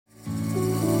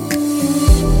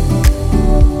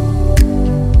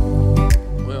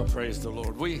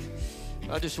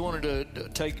I just wanted to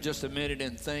take just a minute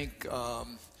and thank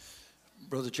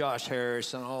Brother Josh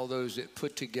Harris and all those that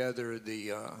put together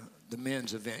the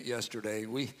men's event yesterday.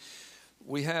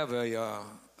 We have a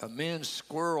men's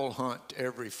squirrel hunt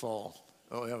every fall.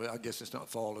 Oh, I guess it's not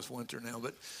fall, it's winter now.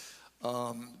 But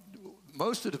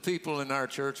most of the people in our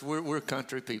church, we're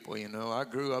country people, you know. I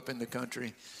grew up in the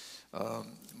country.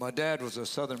 My dad was a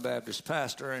Southern Baptist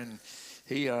pastor, and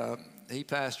he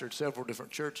pastored several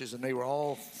different churches, and they were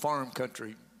all farm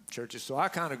country churches. So I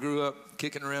kind of grew up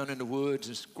kicking around in the woods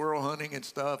and squirrel hunting and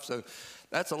stuff. So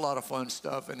that's a lot of fun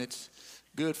stuff, and it's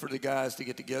good for the guys to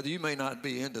get together. You may not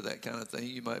be into that kind of thing.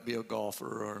 You might be a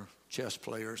golfer or chess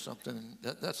player or something.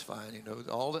 That's fine, you know.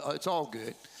 It's all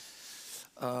good.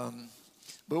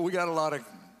 But we got a lot of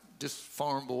just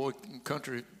farm boy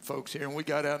country folks here, and we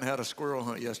got out and had a squirrel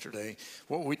hunt yesterday.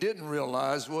 What we didn't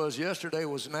realize was yesterday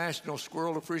was National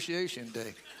Squirrel Appreciation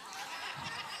Day.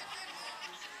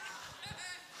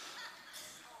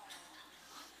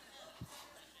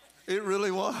 It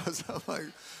really was. I'm like,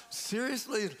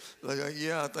 seriously? Like,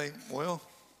 yeah, I think, well,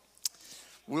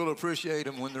 we'll appreciate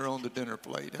them when they're on the dinner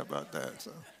plate. How about that?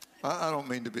 So I don't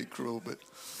mean to be cruel, but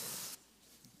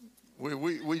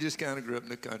we just kind of grew up in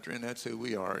the country, and that's who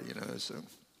we are, you know. So,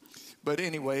 but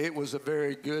anyway, it was a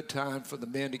very good time for the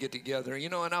men to get together, you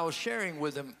know. And I was sharing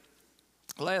with them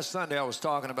last Sunday. I was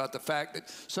talking about the fact that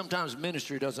sometimes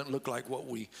ministry doesn't look like what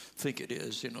we think it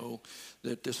is, you know.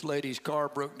 That this lady's car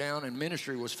broke down, and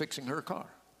ministry was fixing her car,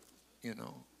 you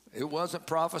know. It wasn't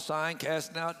prophesying,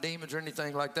 casting out demons, or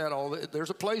anything like that. There's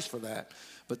a place for that.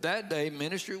 But that day,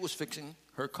 ministry was fixing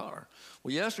her car.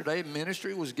 Well, yesterday,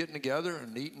 ministry was getting together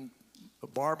and eating a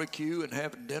barbecue and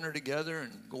having dinner together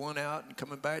and going out and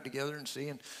coming back together and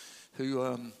seeing who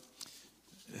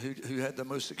had the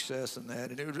most success in that.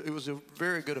 And it was a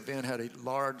very good event. Had a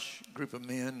large group of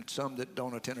men, some that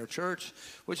don't attend our church,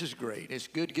 which is great. It's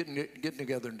good getting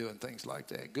together and doing things like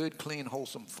that. Good, clean,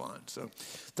 wholesome fun. So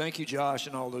thank you, Josh,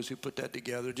 and all those who put that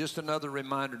together. Just another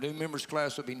reminder, new members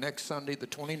class will be next Sunday, the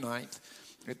 29th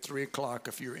at 3 o'clock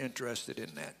if you're interested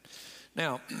in that.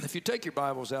 Now, if you take your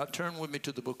Bibles out, turn with me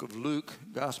to the book of Luke,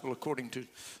 Gospel according to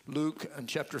Luke, and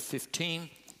chapter 15.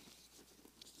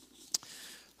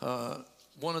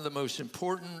 One of the most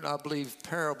important, I believe,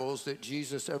 parables that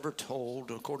Jesus ever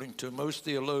told, according to most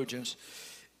theologians,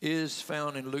 is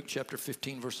found in Luke chapter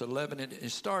 15, verse 11. And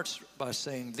it starts by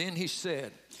saying, "Then he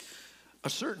said, a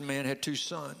certain man had 2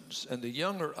 sons, and the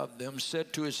younger of them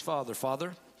said to his father,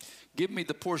 'Father, give me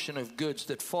the portion of goods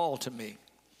that fall to me.'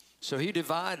 So he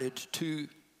divided to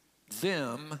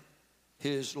them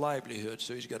his livelihood."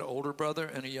 So he's got an older brother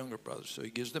and a younger brother. So he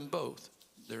gives them both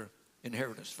their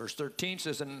inheritance. Verse 13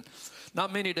 says, "And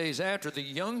not many days after, the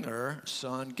younger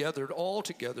son gathered all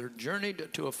together,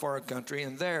 journeyed to a far country,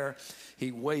 and there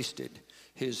he wasted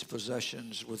his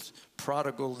possessions with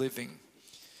prodigal living.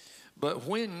 But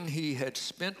when he had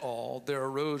spent all, there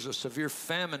arose a severe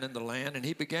famine in the land, and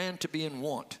he began to be in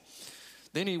want.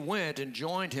 Then he went and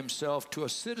joined himself to a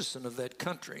citizen of that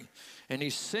country, and he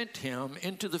sent him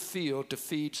into the field to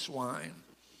feed swine.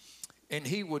 And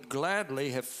he would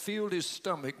gladly have filled his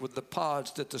stomach with the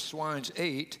pods that the swine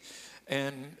ate,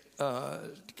 and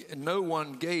no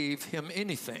one gave him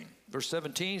anything." Verse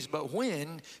 17, "But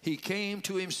when he came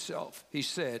to himself, he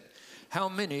said, 'How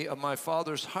many of my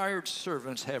father's hired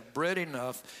servants have bread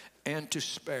enough and to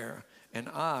spare, and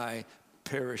I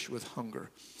perish with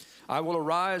hunger? I will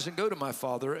arise and go to my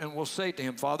father, and will say to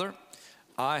him, Father,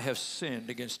 I have sinned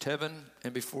against heaven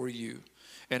and before you,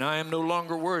 and I am no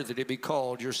longer worthy to be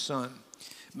called your son.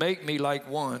 Make me like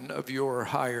one of your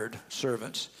hired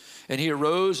servants.' And he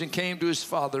arose and came to his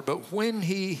father. But when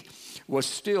he was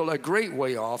still a great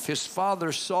way off, his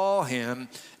father saw him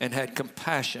and had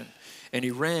compassion. And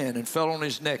he ran and fell on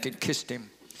his neck and kissed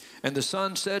him. And the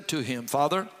son said to him,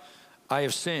 'Father, I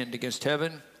have sinned against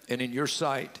heaven and in your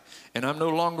sight, and I'm no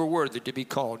longer worthy to be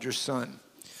called your son.'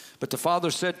 But the father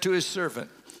said to his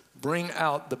servant, 'Bring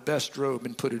out the best robe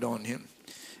and put it on him,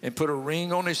 and put a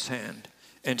ring on his hand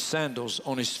and sandals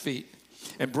on his feet.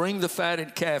 And bring the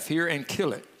fatted calf here and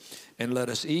kill it, and let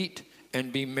us eat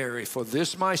and be merry. For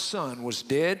this my son was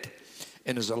dead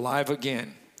and is alive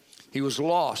again. He was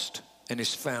lost and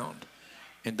is found.'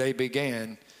 And they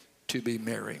began to be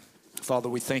merry." Father,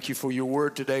 we thank you for your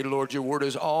word today, Lord. Your word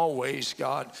is always,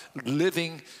 God,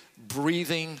 living,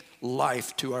 breathing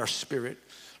life to our spirit.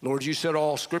 Lord, you said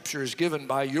all scripture is given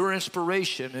by your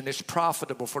inspiration, and it's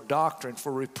profitable for doctrine,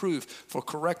 for reproof, for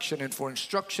correction, and for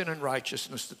instruction in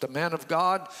righteousness, that the man of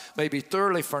God may be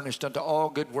thoroughly furnished unto all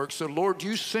good works. So, Lord,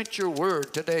 you sent your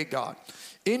word today, God.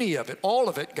 Any of it, all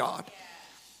of it, God,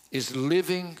 is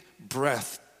living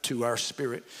breath to our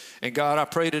spirit. And God, I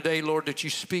pray today, Lord, that you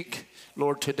speak,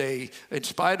 Lord, today, in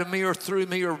spite of me or through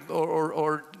me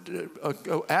or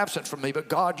absent from me. But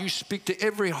God, you speak to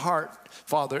every heart,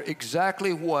 Father,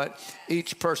 exactly what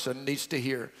each person needs to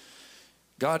hear.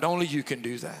 God, only you can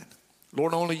do that.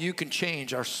 Lord, only you can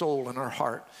change our soul and our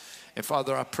heart. And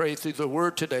Father, I pray through the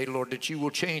word today, Lord, that you will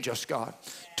change us, God,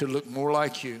 to look more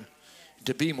like you,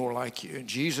 to be more like you. In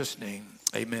Jesus' name,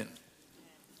 amen.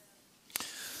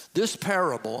 This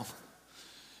parable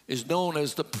is known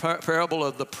as the parable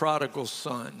of the prodigal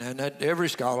son. And at every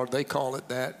scholar, they call it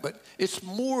that. But it's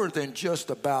more than just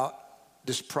about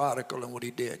this prodigal and what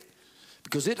he did.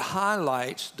 Because it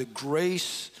highlights the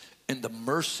grace and the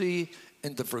mercy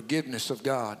and the forgiveness of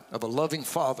God, of a loving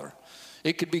father.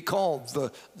 It could be called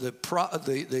the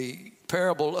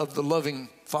parable of the loving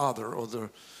father, or the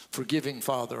forgiving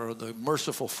father, or the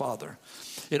merciful father.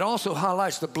 It also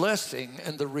highlights the blessing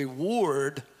and the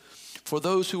reward for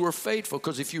those who were faithful.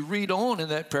 Because if you read on in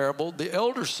that parable, the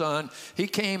elder son, he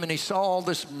came and he saw all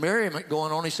this merriment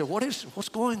going on. He said, what's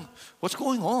going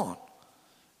on?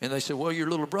 And they said, well, your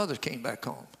little brother came back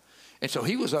home. And so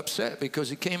he was upset because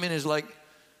he came in and is like,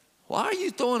 why are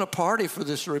you throwing a party for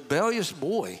this rebellious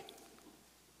boy?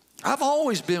 I've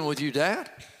always been with you, Dad.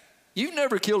 You've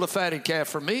never killed a fatted calf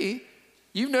for me.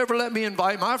 You've never let me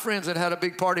invite my friends and had a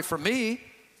big party for me.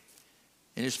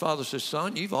 And his father says,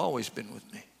 son, you've always been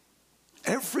with me.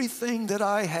 Everything that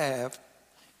I have,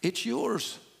 it's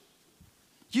yours.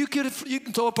 You can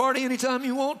throw a party anytime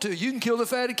you want to. You can kill the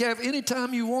fatted calf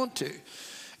anytime you want to.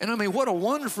 And I mean, what a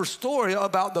wonderful story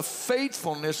about the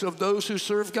faithfulness of those who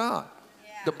serve God.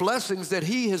 The blessings that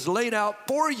he has laid out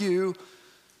for you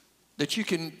that you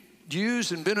can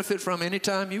use and benefit from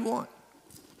anytime you want.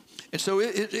 And so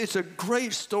it's a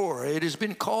great story. It has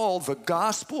been called the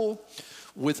gospel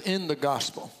within the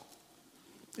gospel.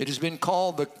 It has been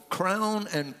called the crown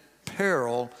and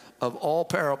peril of all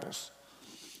parables.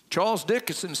 Charles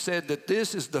Dickens said that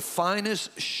this is the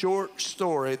finest short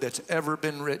story that's ever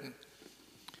been written.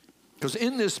 Because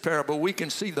in this parable, we can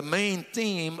see the main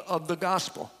theme of the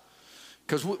gospel.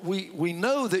 Because we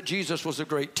know that Jesus was a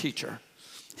great teacher.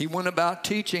 He went about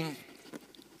teaching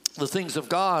the things of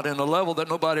God in a level that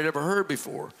nobody had ever heard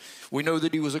before. We know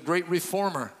that he was a great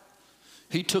reformer.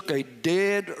 He took a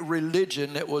dead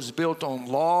religion that was built on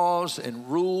laws and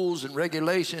rules and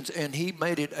regulations, and he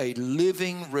made it a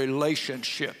living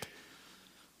relationship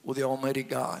with the Almighty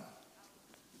God.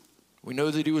 We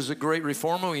know that he was a great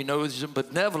reformer. We know he's a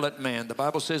benevolent man. The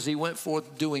Bible says he went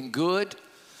forth doing good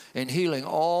and healing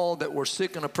all that were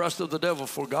sick and oppressed of the devil,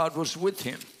 for God was with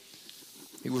him.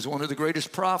 He was one of the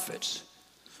greatest prophets.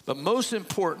 But most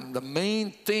important, the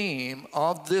main theme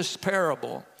of this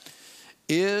parable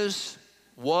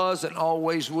was, and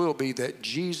always will be that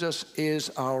Jesus is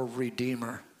our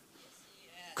Redeemer.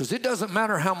 Because it doesn't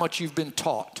matter how much you've been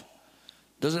taught.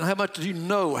 Doesn't how much you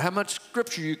know, how much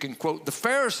scripture you can quote. The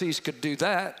Pharisees could do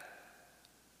that.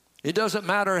 It doesn't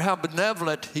matter how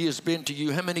benevolent he has been to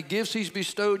you, how many gifts he's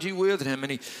bestowed you with, and how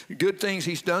many good things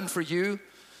he's done for you.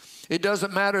 It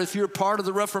doesn't matter if you're part of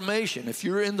the Reformation, if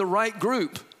you're in the right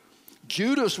group.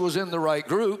 Judas was in the right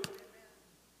group.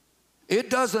 It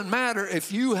doesn't matter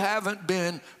if you haven't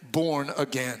been born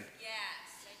again.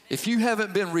 If you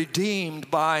haven't been redeemed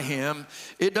by him,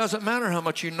 it doesn't matter how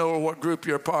much you know or what group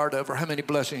you're a part of or how many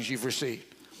blessings you've received.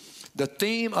 The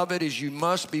theme of it is you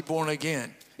must be born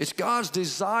again. It's God's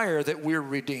desire that we're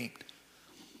redeemed.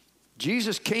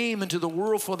 Jesus came into the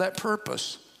world for that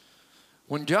purpose.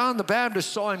 When John the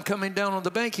Baptist saw him coming down on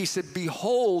the bank, he said,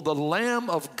 behold, the Lamb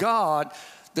of God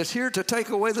that's here to take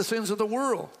away the sins of the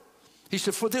world. He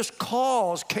said, for this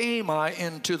cause came I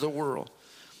into the world.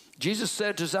 Jesus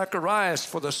said to Zacharias,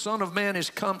 for the Son of Man is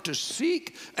come to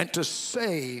seek and to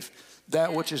save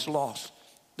that which is lost.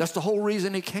 That's the whole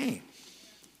reason he came.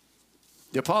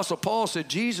 The Apostle Paul said,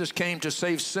 Jesus came to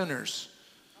save sinners,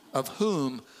 of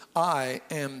whom I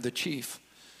am the chief.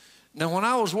 Now, when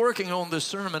I was working on this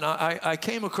sermon, I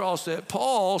came across that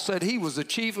Paul said he was the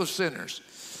chief of sinners.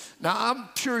 Now, I'm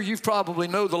sure you probably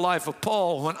know the life of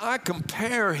Paul. When I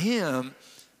compare him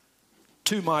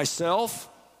to myself,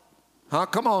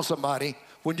 come on, somebody.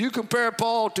 When you compare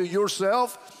Paul to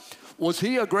yourself, was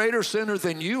he a greater sinner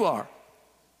than you are?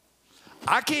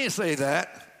 I can't say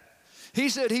that. He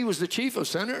said he was the chief of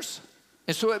sinners.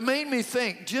 And so it made me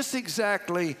think just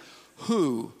exactly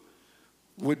who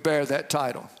would bear that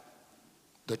title.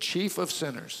 The chief of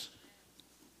sinners.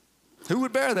 Who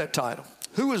would bear that title?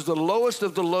 Who is the lowest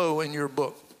of the low in your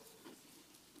book?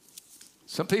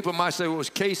 Some people might say, well, it was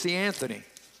Casey Anthony.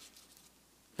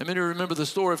 How many remember the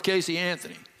story of Casey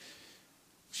Anthony?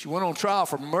 She went on trial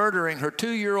for murdering her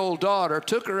 2-year-old daughter,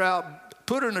 took her out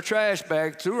put her in a trash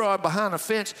bag, threw her behind a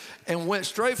fence, and went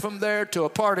straight from there to a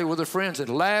party with her friends and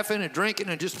laughing and drinking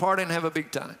and just partying and have a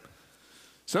big time.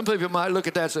 Some people might look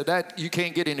at that and say, that you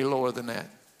can't get any lower than that.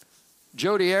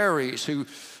 Jodi Arias, who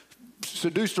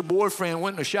seduced her boyfriend,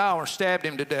 went in the shower and stabbed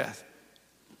him to death.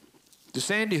 The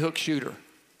Sandy Hook shooter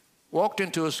walked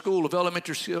into a school of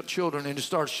elementary children and just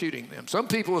started shooting them. Some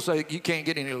people will say, you can't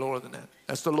get any lower than that.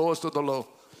 That's the lowest of the low.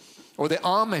 Or the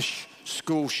Amish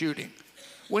school shooting.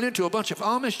 Went into a bunch of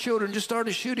Amish children and just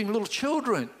started shooting little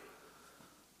children.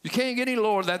 You can't get any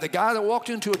lower than that. The guy that walked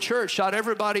into a church shot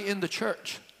everybody in the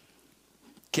church.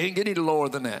 Can't get any lower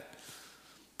than that.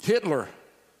 Hitler,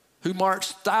 who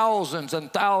marched thousands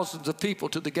and thousands of people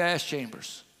to the gas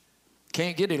chambers.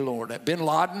 Can't get any lower than that. Bin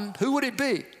Laden, who would it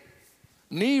be?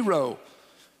 Nero.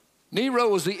 Nero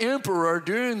was the emperor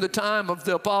during the time of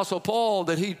the Apostle Paul,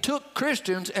 that he took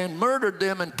Christians and murdered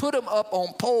them and put them up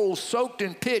on poles soaked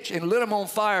in pitch and lit them on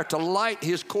fire to light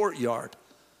his courtyard.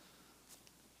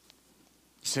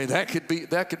 You say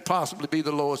that could possibly be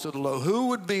the lowest of the low. Who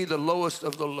would be the lowest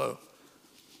of the low?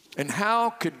 And how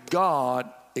could God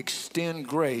extend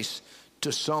grace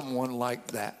to someone like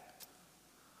that?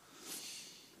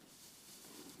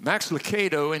 Max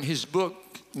Lucado, in his book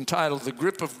entitled The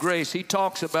Grip of Grace, he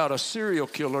talks about a serial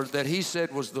killer that he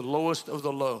said was the lowest of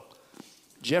the low.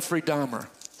 Jeffrey Dahmer.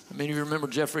 How many of you remember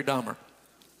Jeffrey Dahmer?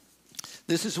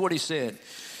 This is what he said.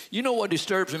 You know what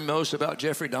disturbs me most about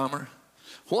Jeffrey Dahmer?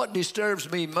 What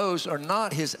disturbs me most are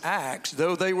not his acts,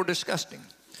 though they were disgusting.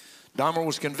 Dahmer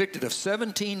was convicted of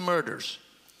 17 murders.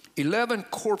 11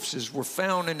 corpses were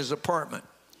found in his apartment.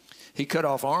 He cut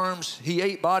off arms. He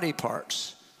ate body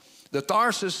parts. The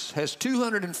Tharsis has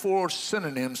 204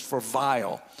 synonyms for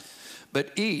vile,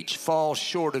 but each falls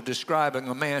short of describing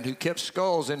a man who kept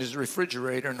skulls in his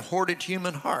refrigerator and hoarded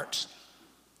human hearts.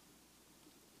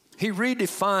 He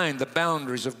redefined the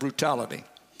boundaries of brutality.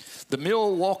 The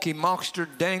Milwaukee Mobster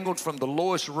dangled from the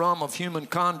lowest rung of human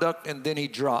conduct, and then he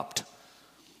dropped.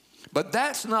 But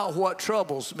that's not what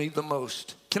troubles me the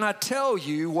most. Can I tell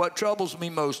you what troubles me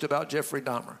most about Jeffrey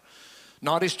Dahmer?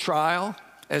 Not his trial,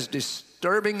 as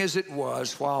disturbing as it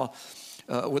was, while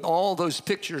with all those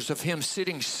pictures of him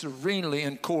sitting serenely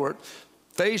in court,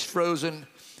 face frozen,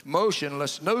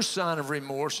 motionless, no sign of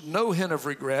remorse, no hint of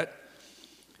regret.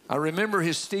 I remember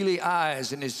his steely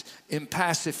eyes and his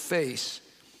impassive face.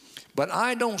 But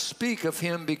I don't speak of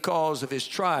him because of his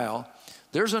trial.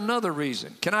 There's another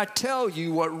reason. Can I tell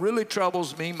you what really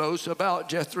troubles me most about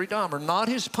Jeffrey Dahmer? Not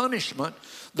his punishment,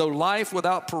 though life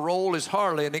without parole is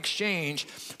hardly an exchange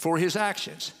for his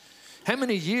actions. How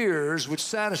many years would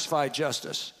satisfy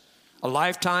justice? A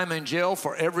lifetime in jail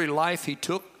for every life he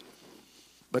took?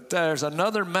 But there's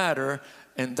another matter,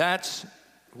 and that's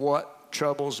what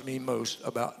troubles me most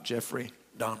about Jeffrey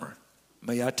Dahmer.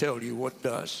 May I tell you what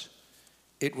does?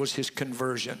 It was his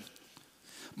conversion.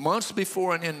 Months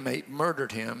before an inmate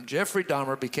murdered him, Jeffrey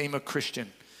Dahmer became a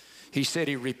Christian. He said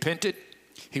he repented.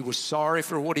 He was sorry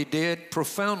for what he did,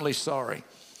 profoundly sorry.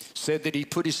 Said that he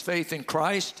put his faith in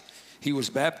Christ. He was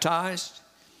baptized.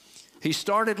 He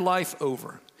started life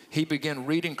over. He began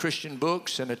reading Christian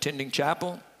books and attending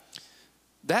chapel.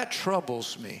 That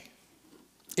troubles me.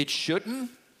 It shouldn't,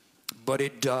 but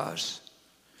it does.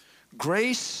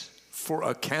 Grace for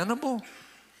a cannibal?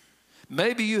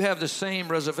 Maybe you have the same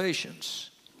reservations.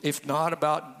 If not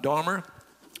about Dahmer,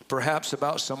 perhaps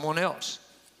about someone else.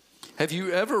 Have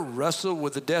you ever wrestled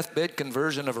with the deathbed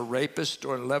conversion of a rapist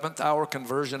or 11th hour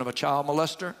conversion of a child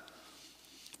molester?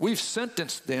 We've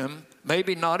sentenced them,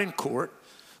 maybe not in court,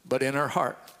 but in our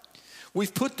heart.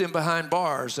 We've put them behind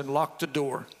bars and locked the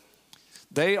door.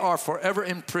 They are forever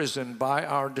imprisoned by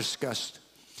our disgust.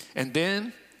 And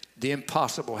then the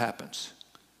impossible happens.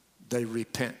 They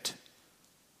repent.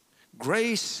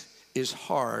 Grace is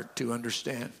hard to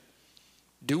understand.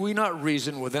 Do we not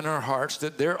reason within our hearts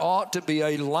that there ought to be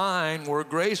a line where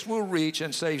grace will reach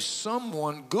and save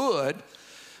someone good,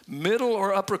 middle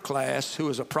or upper class, who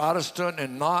is a Protestant,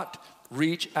 and not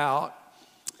reach out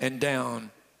and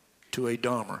down to a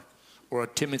Dahmer or a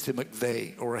Timothy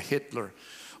McVeigh or a Hitler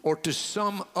or to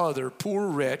some other poor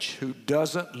wretch who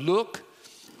doesn't look,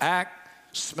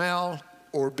 act, smell,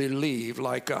 or believe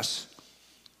like us?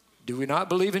 Do we not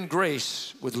believe in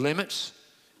grace with limits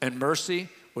and mercy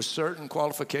with certain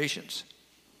qualifications?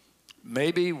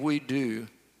 Maybe we do,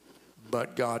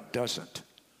 but God doesn't.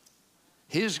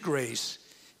 His grace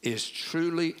is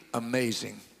truly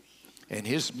amazing, and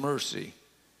His mercy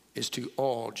is to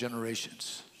all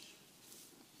generations.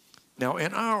 Now,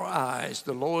 in our eyes,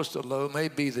 the lowest of low may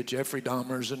be the Jeffrey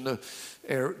Dahmers and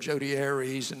the Jodi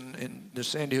Arias and the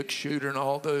Sandy Hook shooter and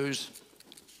all those,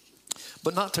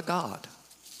 but not to God.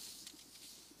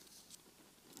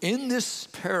 in this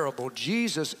parable,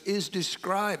 Jesus is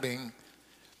describing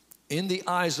in the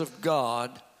eyes of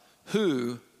God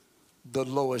who the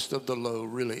lowest of the low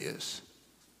really is.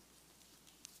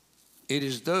 It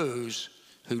is those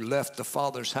who left the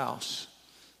Father's house.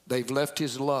 They've left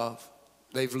his love.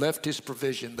 They've left his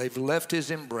provision. They've left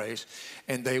his embrace.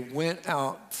 And they went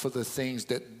out for the things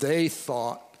that they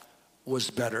thought was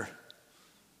better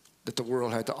that the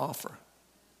world had to offer.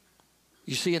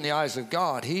 You see, in the eyes of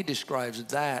God, he describes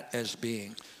that as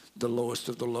being the lowest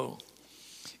of the low.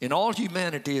 In all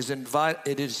humanity,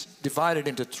 it is divided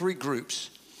into three groups.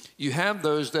 You have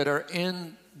those that are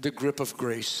in the grip of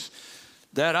grace.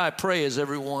 That, I pray, is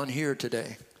everyone here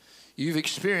today. You've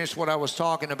experienced what I was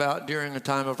talking about during the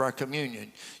time of our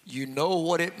communion. You know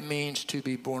what it means to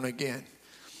be born again.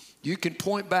 You can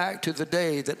point back to the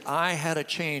day that I had a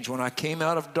change when I came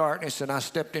out of darkness and I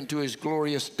stepped into his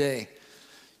glorious day.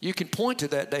 You can point to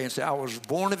that day and say, I was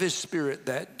born of his Spirit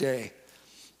that day.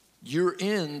 You're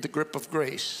in the grip of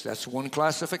grace. That's one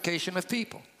classification of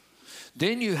people.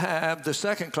 Then you have the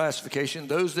second classification,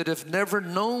 those that have never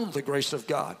known the grace of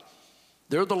God.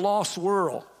 They're the lost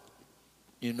world.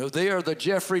 You know, they are the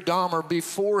Jeffrey Dahmer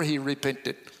before he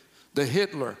repented, the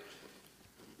Hitler,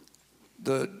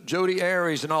 the Jodi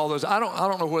Arias and all those. I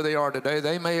don't know where they are today.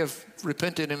 They may have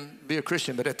repented and be a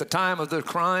Christian, but at the time of their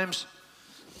crimes,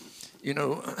 you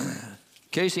know,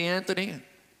 Casey Anthony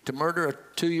to murder a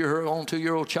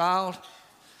two-year-old child,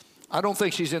 I don't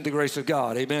think she's in the grace of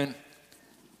God. Amen.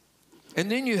 And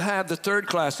then you have the third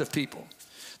class of people,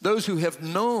 those who have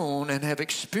known and have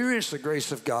experienced the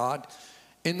grace of God,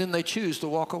 and then they choose to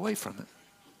walk away from it.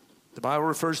 The Bible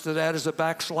refers to that as a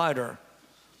backslider.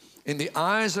 In the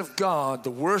eyes of God,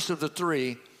 the worst of the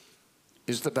three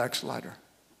is the backslider.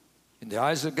 In the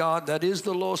eyes of God, that is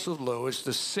the lowest of low. It's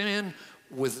the sin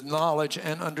with knowledge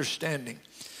and understanding.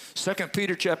 2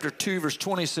 Peter chapter 2, verse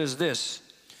 20 says this,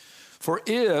 for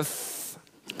if,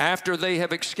 after they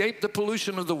have escaped the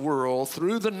pollution of the world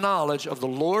through the knowledge of the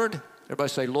Lord, everybody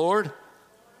say Lord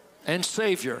and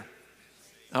Savior.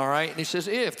 All right, and he says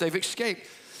if they've escaped.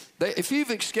 If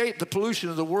you've escaped the pollution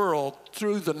of the world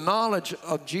through the knowledge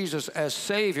of Jesus as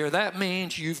Savior, that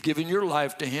means you've given your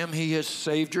life to him. He has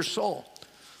saved your soul.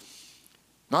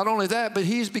 Not only that, but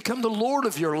he's become the Lord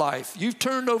of your life. You've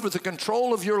turned over the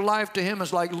control of your life to him.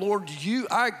 It's like, Lord,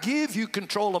 I give you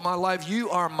control of my life. You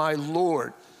are my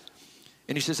Lord.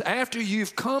 And he says, after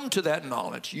you've come to that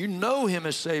knowledge, you know him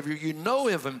as Savior, you know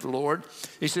him as Lord,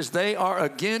 he says, they are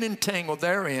again entangled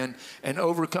therein and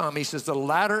overcome. He says, the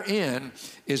latter end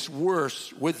is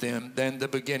worse with them than the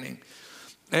beginning.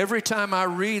 Every time I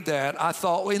read that, I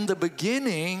thought, in the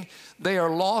beginning, they are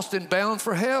lost and bound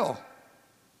for hell.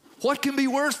 What can be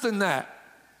worse than that?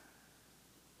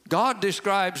 God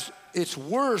describes it's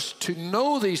worse to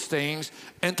know these things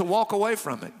and to walk away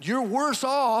from it. You're worse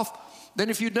off than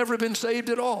if you'd never been saved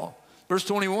at all. Verse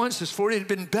 21 says, for it had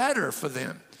been better for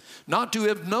them not to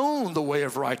have known the way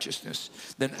of righteousness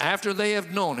than after they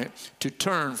have known it to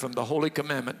turn from the holy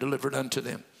commandment delivered unto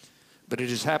them. But it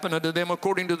has happened unto them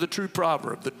according to the true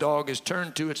proverb. The dog is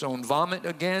turned to its own vomit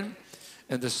again,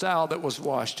 and the sow that was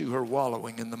washed to her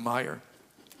wallowing in the mire.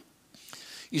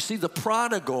 You see, the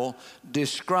prodigal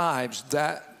describes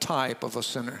that type of a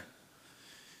sinner.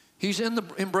 He's in the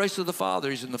embrace of the Father.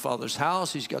 He's in the Father's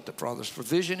house. He's got the Father's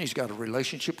provision. He's got a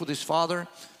relationship with his Father.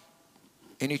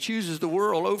 And he chooses the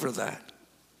world over that.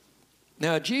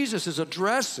 Now, Jesus is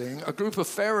addressing a group of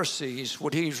Pharisees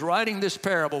when he's writing this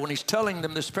parable, when he's telling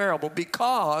them this parable,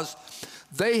 because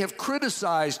they have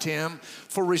criticized him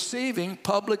for receiving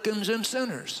publicans and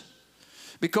sinners.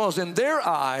 Because in their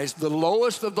eyes, the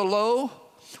lowest of the low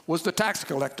was the tax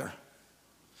collector.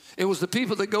 It was the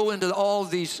people that go into all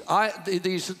these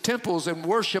temples and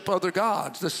worship other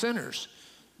gods, the sinners,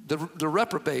 the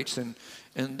reprobates and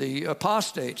the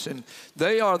apostates, and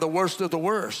they are the worst of the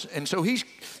worst. And so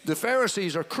the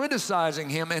Pharisees are criticizing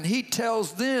him, and he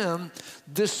tells them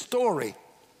this story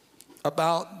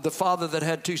about the father that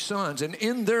had two sons. And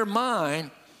in their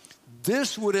mind,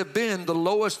 this would have been the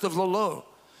lowest of the low,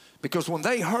 because when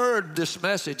they heard this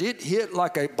message, it hit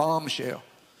like a bombshell.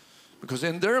 Because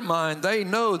in their mind, they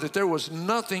know that there was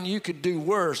nothing you could do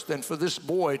worse than for this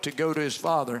boy to go to his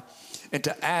father and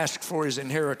to ask for his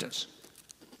inheritance.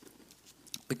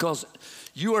 Because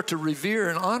you are to revere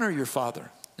and honor your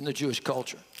father in the Jewish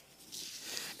culture.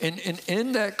 And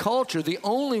in that culture, the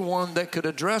only one that could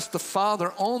address the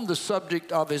father on the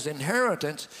subject of his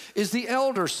inheritance is the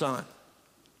elder son.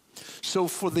 So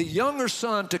for the younger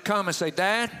son to come and say,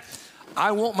 Dad,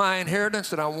 I want my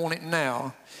inheritance and I want it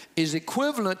now, is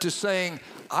equivalent to saying,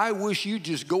 I wish you'd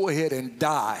just go ahead and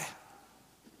die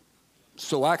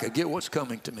so I could get what's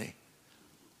coming to me.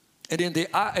 And in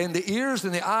the ears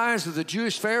and the eyes of the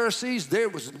Jewish Pharisees, there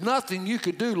was nothing you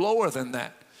could do lower than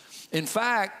that. In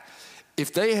fact,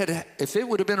 if it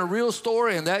would have been a real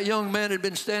story and that young man had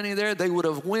been standing there, they would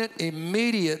have went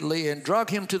immediately and drug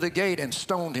him to the gate and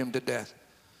stoned him to death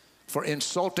for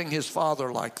insulting his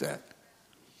father like that.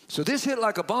 So this hit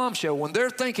like a bombshell. When they're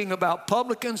thinking about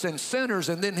publicans and sinners,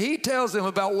 and then he tells them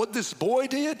about what this boy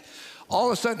did, all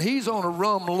of a sudden he's on a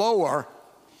rung lower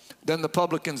than the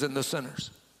publicans and the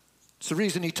sinners. It's the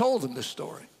reason he told them this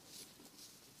story.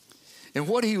 And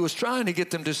what he was trying to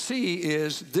get them to see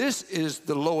is, this is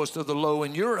the lowest of the low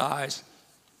in your eyes.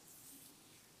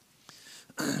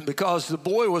 Because the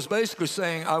boy was basically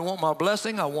saying, I want my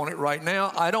blessing, I want it right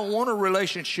now. I don't want a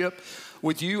relationship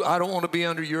with you. I don't want to be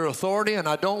under your authority, and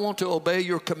I don't want to obey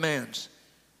your commands.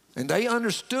 And they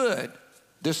understood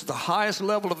this is the highest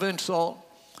level of insult.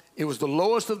 It was the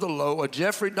lowest of the low, a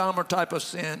Jeffrey Dahmer type of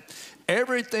sin.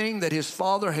 Everything that his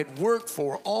father had worked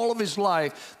for all of his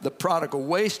life, the prodigal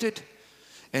wasted,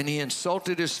 and he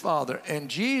insulted his father. And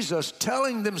Jesus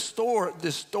telling them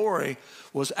this story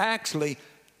was actually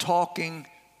talking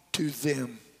to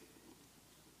them.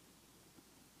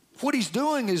 What he's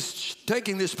doing is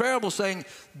taking this parable saying,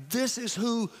 this is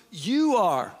who you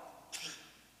are.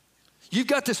 You've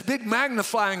got this big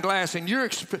magnifying glass and you're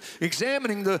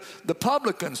examining the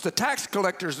publicans, the tax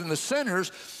collectors, and the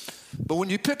sinners. But when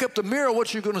you pick up the mirror,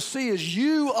 what you're going to see is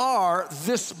you are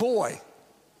this boy.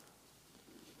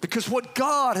 Because what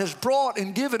God has brought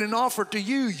and given and offered to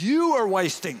you, you are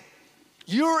wasting.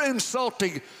 You're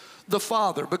insulting the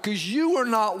Father because you are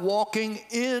not walking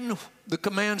in the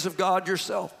commands of God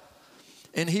yourself.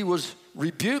 And he was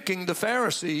rebuking the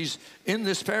Pharisees in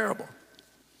this parable.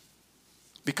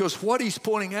 Because what he's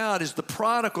pointing out is the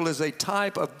prodigal is a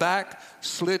type of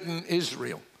backslidden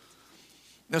Israel.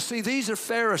 Now see, these are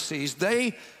Pharisees.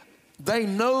 They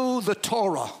know the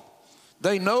Torah.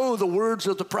 They know the words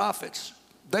of the prophets.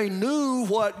 They knew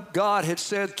what God had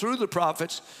said through the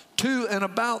prophets to and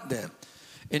about them.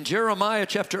 In Jeremiah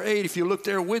chapter 8, if you look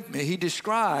there with me, he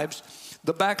describes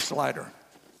the backslider.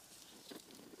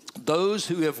 Those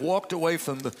who have walked away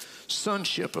from the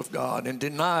sonship of God and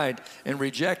denied and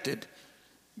rejected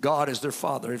God as their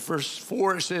father. In verse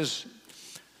 4 it says,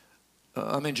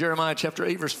 Jeremiah chapter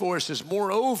 8 verse 4 it says,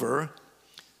 moreover,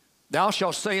 thou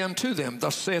shalt say unto them,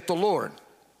 thus saith the Lord,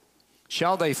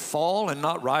 shall they fall and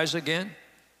not rise again?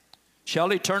 Shall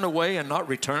they turn away and not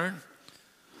return?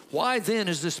 Why then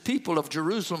is this people of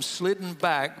Jerusalem slidden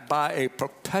back by a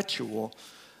perpetual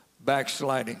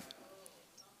backsliding?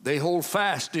 They hold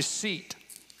fast deceit.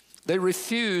 They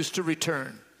refuse to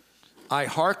return. I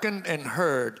hearkened and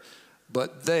heard,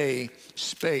 but they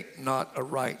spake not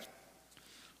aright.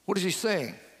 What is he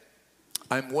saying?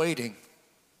 I'm waiting.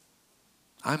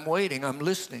 I'm waiting. I'm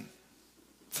listening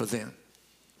for them.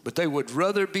 But they would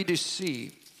rather be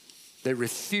deceived. They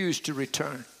refuse to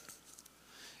return.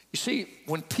 You see,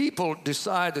 when people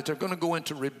decide that they're going to go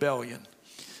into rebellion,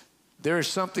 there is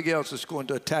something else that's going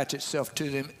to attach itself to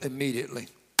them immediately.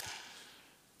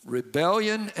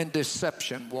 Rebellion and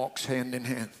deception walks hand in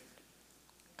hand.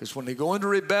 Because when they go into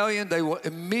rebellion, they will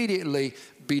immediately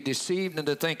be deceived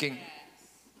into thinking,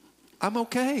 I'm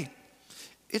okay.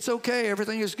 It's okay.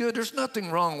 Everything is good. There's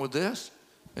nothing wrong with this.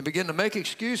 And begin to make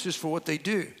excuses for what they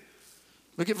do.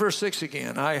 Look at verse 6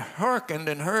 again. I hearkened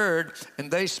and heard, and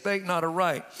they spake not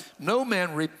aright. No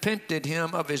man repented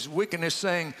him of his wickedness,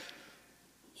 saying,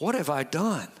 what have I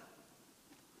done?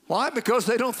 Why? Because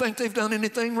they don't think they've done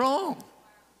anything wrong.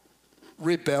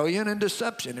 Rebellion and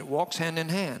deception, it walks hand in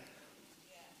hand.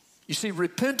 You see,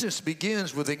 repentance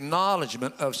begins with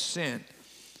acknowledgement of sin.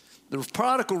 The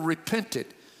prodigal repented.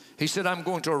 He said, I'm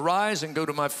going to arise and go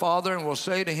to my father and will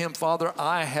say to him, Father,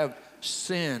 I have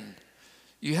sinned.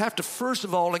 You have to first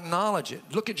of all acknowledge it.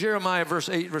 Look at Jeremiah verse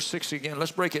 8, verse 6 again.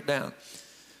 Let's break it down.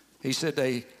 He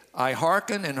said, I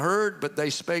hearkened and heard, but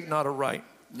they spake not aright.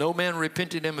 No man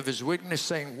repented him of his wickedness,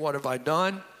 saying, what have I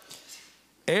done?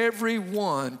 Every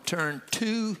one turned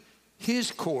to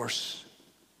his course.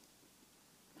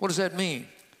 What does that mean?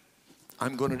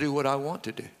 I'm going to do what I want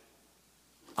to do.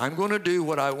 I'm going to do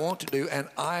what I want to do, and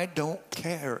I don't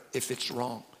care if it's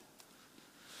wrong.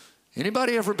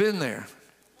 Anybody ever been there?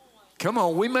 Come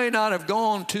on, we may not have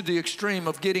gone to the extreme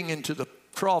of getting into the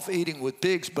trough eating with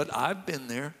pigs, but I've been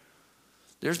there.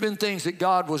 There's been things that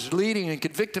God was leading and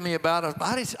convicting me about.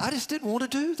 I just didn't want to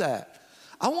do that.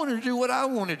 I wanted to do what I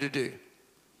wanted to do.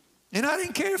 And I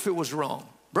didn't care if it was wrong.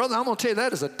 Brother, I'm going to tell you,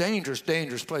 that is a dangerous,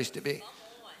 dangerous place to be.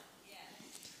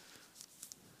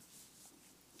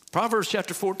 Proverbs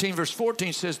chapter 14, verse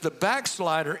 14 says, the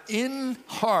backslider in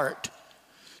heart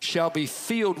shall be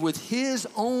filled with his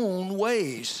own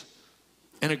ways.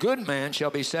 And a good man shall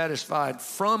be satisfied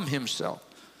from himself.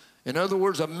 In other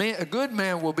words, a good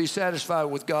man will be satisfied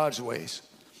with God's ways.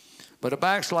 But a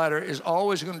backslider is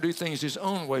always going to do things his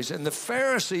own ways. And the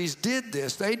Pharisees did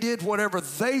this. They did whatever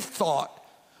they thought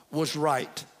was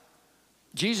right.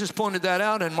 Jesus pointed that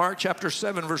out in Mark chapter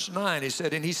 7, verse 9. He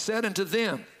said, and he said unto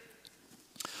them,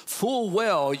 full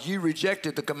well you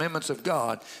rejected the commandments of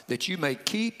God, that you may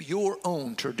keep your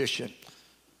own tradition.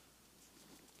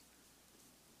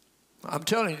 I'm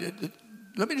telling you,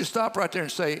 let me just stop right there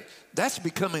and say, that's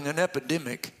becoming an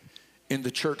epidemic in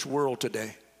the church world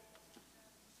today.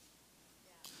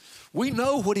 We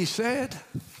know what he said,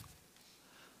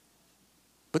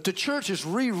 but the church is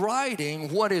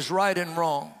rewriting what is right and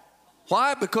wrong.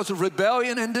 Why? Because of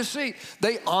rebellion and deceit.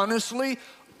 They honestly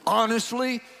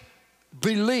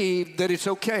believe that it's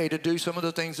okay to do some of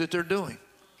the things that they're doing.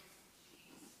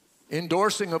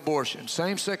 Endorsing abortion,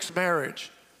 same-sex marriage,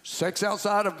 sex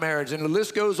outside of marriage, and the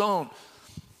list goes on.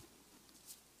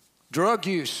 Drug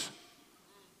use.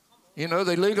 You know,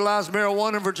 they legalized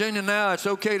marijuana in Virginia now. It's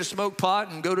okay to smoke pot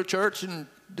and go to church and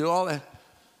do all that.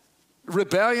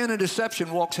 Rebellion and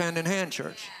deception walks hand in hand,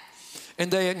 church. And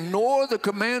they ignore the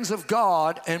commands of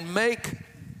God and make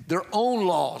their own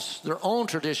laws, their own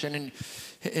tradition.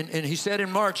 And he said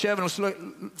in Mark 7,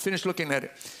 let's finish looking at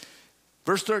it.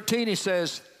 Verse 13, he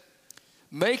says,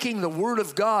 making the word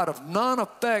of God of none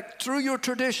effect through your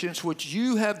traditions, which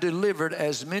you have delivered,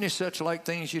 as many such like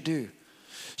things you do.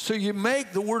 So you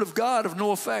make the word of God of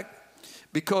no effect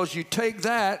because you take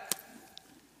that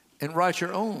and write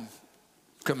your own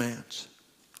commands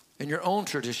and your own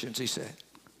traditions, he said.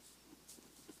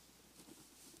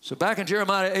 So back in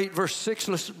Jeremiah 8, verse 6,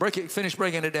 let's finish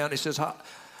breaking it down. He says,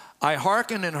 I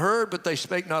hearkened and heard, but they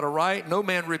spake not aright. No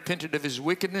man repented of his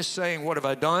wickedness, saying, what have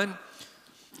I done?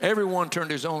 Everyone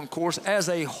turned his own course, as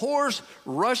a horse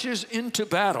rushes into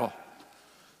battle.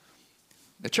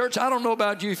 The church, I don't know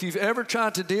about you, if you've ever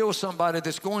tried to deal with somebody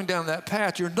that's going down that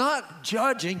path, you're not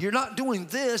judging, you're not doing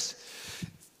this,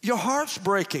 your heart's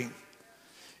breaking.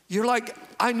 You're like,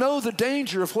 I know the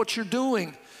danger of what you're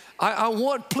doing. I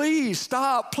want, please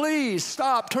stop,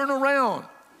 turn around.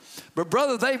 But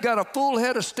brother, they've got a full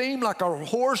head of steam like a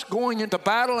horse going into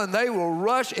battle, and they will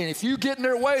rush, and if you get in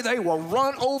their way, they will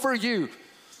run over you.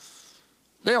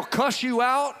 They'll cuss you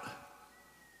out.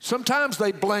 Sometimes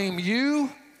they blame you.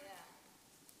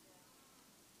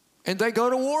 And they go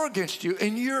to war against you,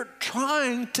 and you're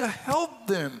trying to help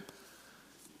them.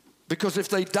 Because if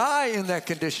they die in that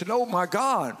condition, oh my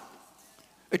God,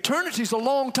 eternity's a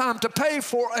long time to pay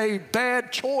for a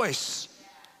bad choice.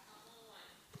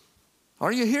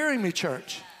 Are you hearing me,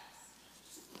 church?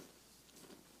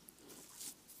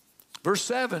 Verse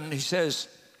 7, he says,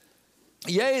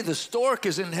 yea, the stork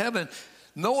is in heaven,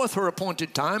 knoweth her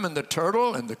appointed time, and the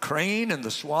turtle and the crane and the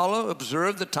swallow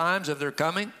observe the times of their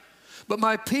coming. But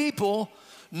my people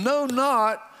know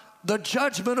not the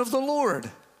judgment of the Lord.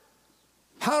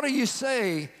 How do you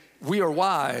say we are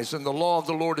wise and the law of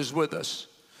the Lord is with us?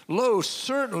 Lo,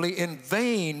 certainly in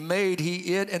vain made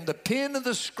he it, and the pen of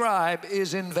the scribe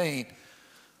is in vain.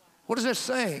 What is that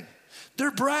saying?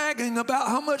 They're bragging about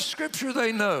how much scripture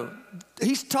they know.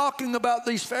 He's talking about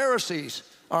these Pharisees,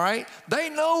 all right? They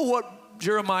know what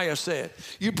Jeremiah said.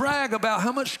 You brag about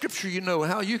how much scripture you know,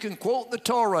 how you can quote the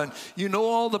Torah, and you know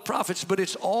all the prophets, but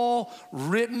it's all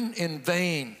written in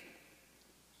vain.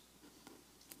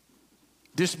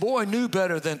 This boy knew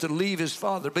better than to leave his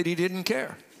father, but he didn't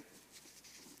care.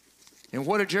 And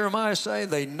what did Jeremiah say?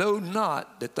 They know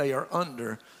not that they are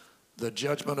under the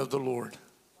judgment of the Lord.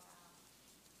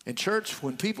 In church,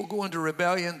 when people go into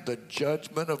rebellion, the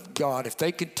judgment of God, if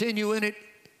they continue in it,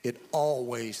 it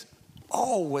always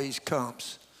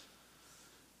comes.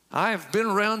 I have been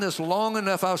around this long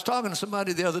enough. I was talking to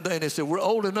somebody the other day, and they said, we're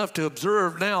old enough to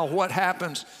observe now what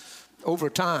happens over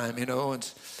time, you know,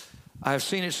 and I've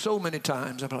seen it so many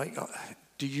times. I'm like,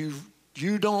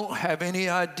 you don't have any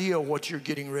idea what you're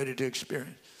getting ready to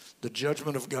experience, the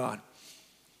judgment of God.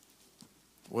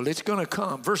 Well, it's going to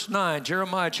come. Verse 9,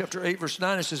 Jeremiah chapter 8, verse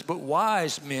 9, it says, but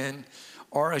wise men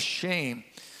are ashamed.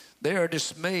 They are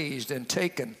dismayed and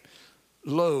taken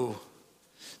low.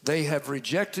 They have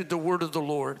rejected the word of the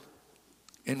Lord.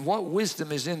 And what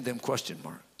wisdom is in them? Question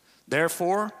mark.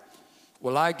 Therefore,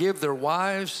 will I give their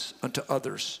wives unto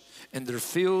others, and their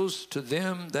fields to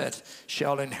them that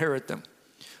shall inherit them.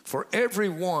 For every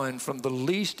one, from the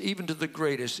least even to the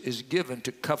greatest, is given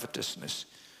to covetousness.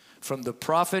 From the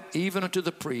prophet even unto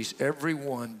the priest, every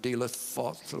one dealeth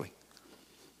falsely.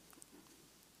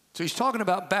 So he's talking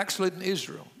about backslidden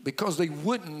Israel. Because they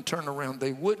wouldn't turn around,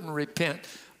 they wouldn't repent,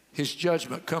 his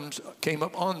judgment came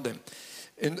up on them.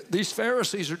 And these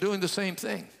Pharisees are doing the same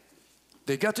thing.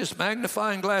 They got this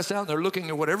magnifying glass out and they're looking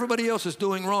at what everybody else is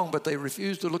doing wrong, but they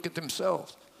refuse to look at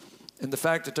themselves. And the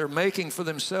fact that they're making for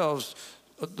themselves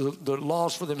the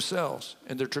laws for themselves,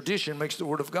 and their tradition makes the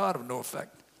word of God of no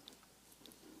effect.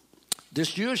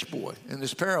 This Jewish boy in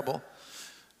this parable,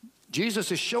 Jesus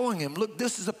is showing him, look,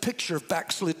 this is a picture of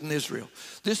backslidden Israel.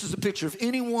 This is a picture of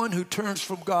anyone who turns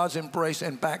from God's embrace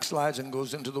and backslides and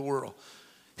goes into the world.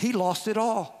 He lost it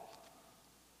all.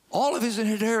 All of his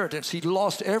inheritance, he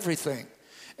lost everything.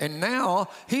 And now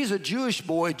he's a Jewish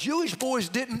boy. Jewish boys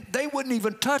they wouldn't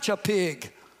even touch a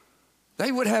pig.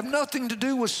 They would have nothing to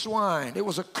do with swine. It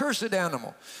was a cursed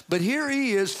animal. But here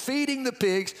he is feeding the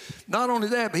pigs. Not only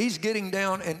that, but he's getting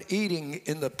down and eating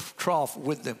in the trough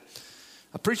with them.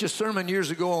 I preached a sermon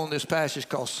years ago on this passage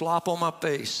called Slop on My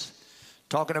Face,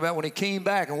 talking about when he came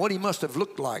back and what he must have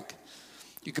looked like.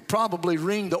 You could probably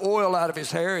wring the oil out of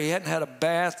his hair. He hadn't had a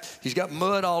bath. He's got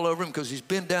mud all over him because he's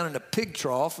been down in the pig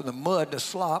trough and the mud, the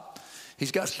slop.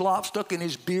 He's got slop stuck in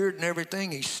his beard and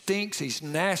everything. He stinks. He's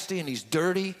nasty and he's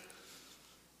dirty.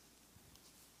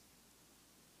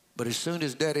 But as soon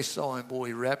as Daddy saw him, boy,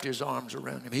 he wrapped his arms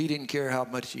around him. He didn't care how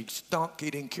much he stunk. He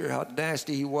didn't care how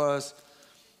nasty he was.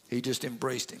 He just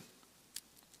embraced him.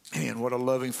 And what a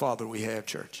loving Father we have,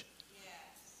 church.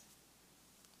 Yes.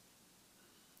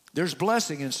 There's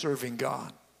blessing in serving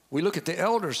God. We look at the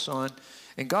elder son,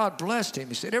 and God blessed him.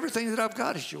 He said, everything that I've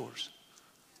got is yours.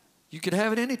 You can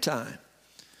have it any time.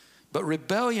 But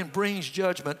rebellion brings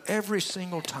judgment every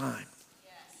single time.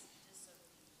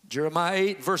 Jeremiah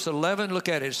 8, verse 11, look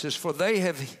at it. It says, for they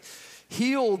have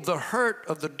healed the hurt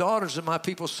of the daughters of my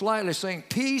people slightly, saying,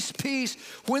 peace, peace,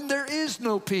 when there is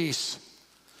no peace.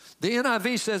 The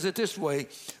NIV says it this way,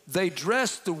 they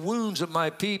dress the wounds of my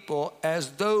people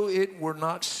as though it were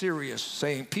not serious,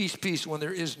 saying, peace, peace, when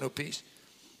there is no peace.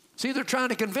 See, they're trying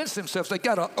to convince themselves. They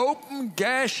got an open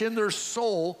gash in their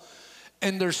soul,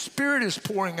 and their spirit is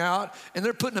pouring out, and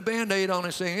they're putting a Band-Aid on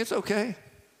it saying, it's okay.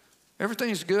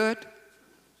 Everything's good.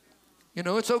 You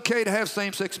know, it's okay to have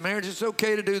same-sex marriage. It's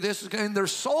okay to do this. And their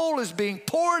soul is being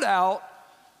poured out.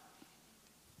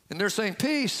 And they're saying,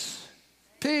 peace,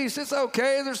 peace. It's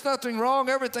okay. There's nothing wrong.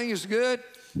 Everything is good.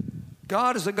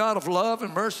 God is a God of love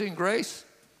and mercy and grace.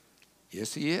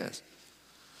 Yes, he is.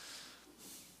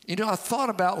 You know, I thought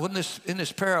about in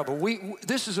this parable,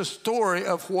 this is a story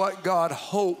of what God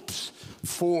hopes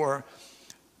for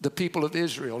the people of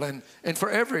Israel and for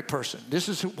every person. This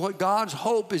is what God's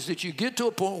hope is, that you get to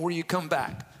a point where you come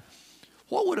back.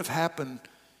 What would have happened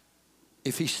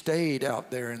if he stayed out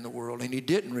there in the world and he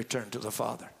didn't return to the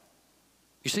Father?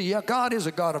 You see, yeah, God is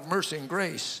a God of mercy and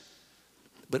grace,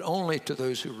 but only to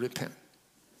those who repent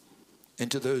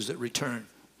and to those that return.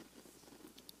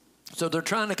 So they're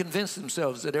trying to convince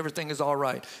themselves that everything is all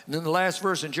right. And then the last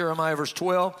verse in Jeremiah, verse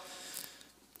 12,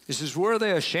 it says, were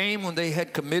they ashamed when they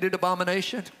had committed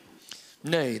abomination?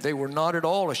 Nay, they were not at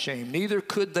all ashamed, neither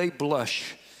could they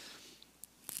blush.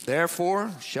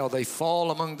 Therefore shall they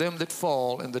fall among them that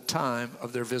fall in the time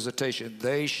of their visitation.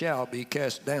 They shall be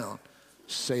cast down,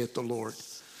 saith the Lord.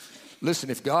 Listen,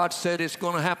 if God said it's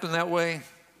going to happen that way,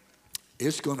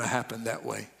 it's going to happen that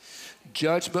way.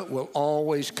 Judgment will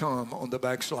always come on the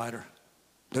backslider.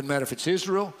 Doesn't matter if it's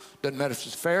Israel, doesn't matter if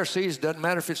it's the Pharisees, doesn't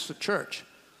matter if it's the church.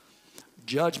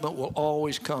 Judgment will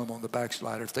always come on the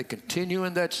backslider. If they continue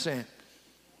in that sin,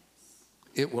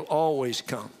 it will always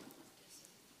come.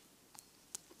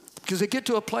 Because they get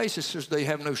to a place that says they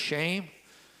have no shame.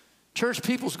 Church,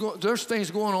 there's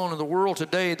things going on in the world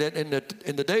today that in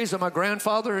the days of my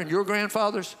grandfather and your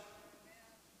grandfathers,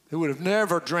 who would have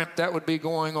never dreamt that would be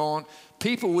going on,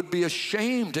 people would be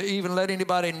ashamed to even let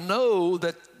anybody know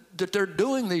that they're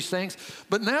doing these things.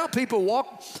 But now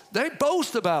people they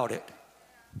boast about it.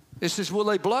 It says, will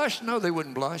they blush? No, they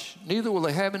wouldn't blush. Neither will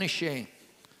they have any shame.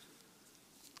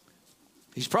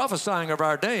 He's prophesying of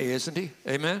our day, isn't he?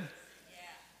 Amen? Yeah.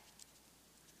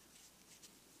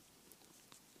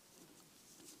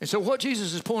 And so what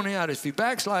Jesus is pointing out is if you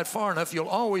backslide far enough, you'll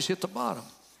always hit the bottom.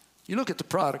 You look at the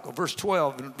prodigal, verse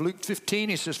 12. In Luke 15,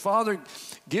 he says, Father,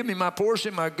 give me my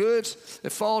portion, my goods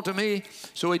that fall to me.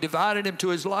 So he divided him to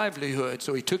his livelihood.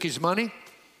 So he took his money,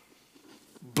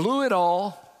 blew it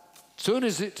all. Soon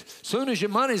as your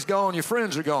money's gone, your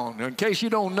friends are gone. In case you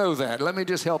don't know that, let me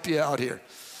just help you out here.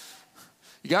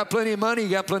 You got plenty of money, you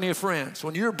got plenty of friends.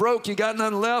 When you're broke, you got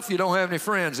nothing left, you don't have any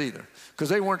friends either, because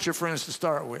they weren't your friends to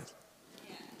start with.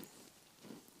 Yes.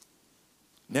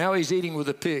 Now he's eating with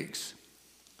the pigs.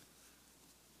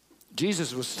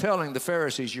 Jesus was telling the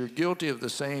Pharisees, you're guilty of the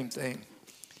same thing.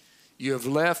 You have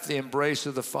left the embrace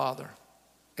of the Father,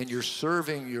 and you're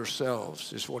serving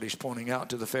yourselves, is what he's pointing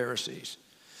out to the Pharisees.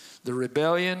 The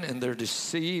rebellion and their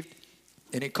deceived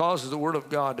And it causes the word of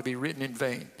God to be written in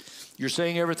vain. You're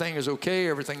saying everything is okay,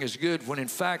 everything is good, when in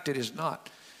fact it is not.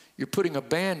 You're putting a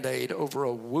Band-Aid over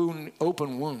a wound,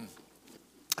 open wound,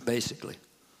 basically.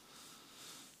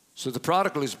 So the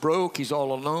prodigal is broke, he's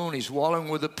all alone, he's wallowing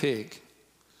with a pig.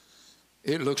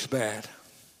 It looks bad.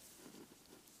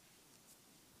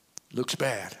 Looks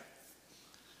bad.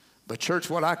 But church,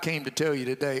 what I came to tell you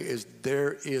today is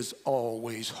there is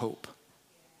always hope.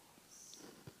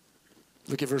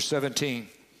 Look at verse 17.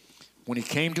 When he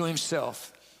came to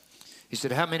himself, he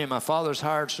said, how many of my father's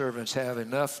hired servants have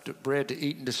enough bread to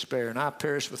eat and to spare, and I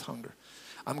perish with hunger?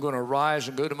 I'm going to rise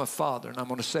and go to my father, and I'm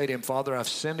going to say to him, Father, I've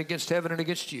sinned against heaven and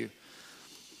against you.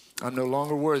 I'm no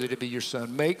longer worthy to be your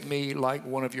son. Make me like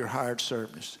one of your hired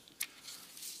servants.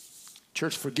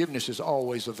 Church, forgiveness is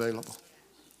always available.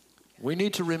 We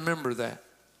need to remember that.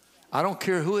 I don't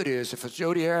care who it is, if it's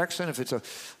Jody Erickson, if it's a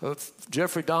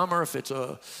Jeffrey Dahmer, if it's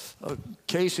a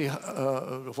Casey,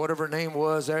 whatever her name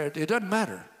was, it doesn't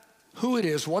matter who it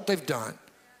is, what they've done.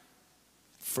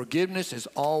 Forgiveness is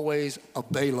always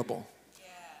available.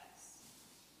 Yes.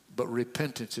 But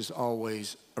repentance is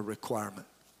always a requirement.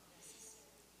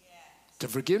 Yes. The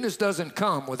forgiveness doesn't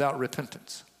come without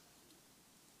repentance.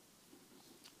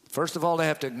 First of all, they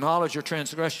have to acknowledge your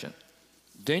transgression.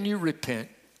 Then you repent.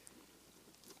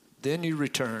 Then you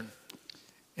return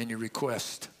and you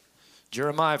request.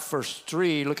 Jeremiah verse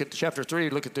 3, look at chapter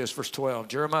 3, look at this, verse 12.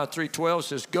 Jeremiah 3:12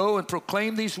 says, go and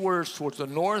proclaim these words towards the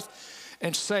north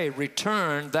and say,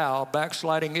 return thou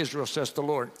backsliding Israel, says the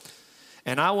Lord.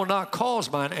 And I will not cause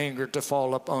mine anger to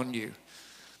fall upon you.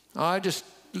 Let's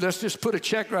just put a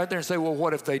check right there and say, well,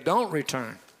 what if they don't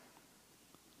return?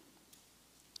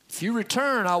 If you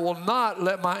return, I will not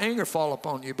let my anger fall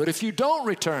upon you. But if you don't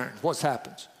return, what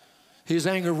happens? His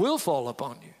anger will fall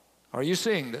upon you. Are you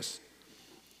seeing this?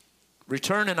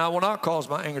 Return, and I will not cause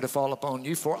my anger to fall upon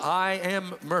you, for I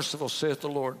am merciful, saith the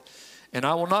Lord, and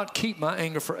I will not keep my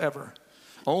anger forever.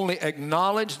 Only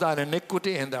acknowledge thine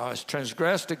iniquity, and thou hast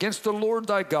transgressed against the Lord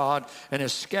thy God, and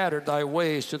hast scattered thy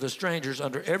ways to the strangers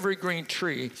under every green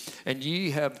tree, and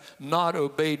ye have not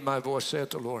obeyed my voice,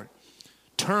 saith the Lord.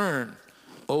 Turn,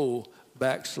 O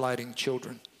backsliding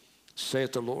children,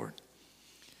 saith the Lord.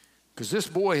 Because this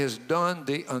boy has done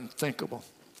the unthinkable.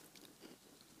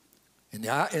 In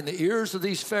the ears of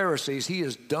these Pharisees, he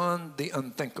has done the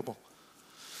unthinkable.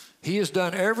 He has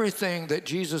done everything that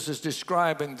Jesus is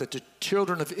describing that the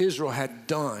children of Israel had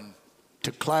done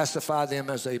to classify them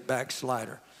as a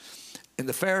backslider. And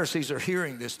the Pharisees are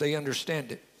hearing this. They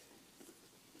understand it.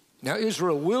 Now,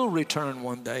 Israel will return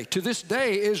one day. To this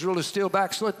day, Israel is still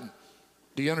backslidden.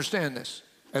 Do you understand this?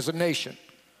 As a nation.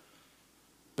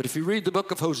 But if you read the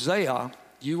book of Hosea,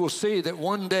 you will see that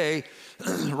one day,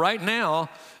 right now,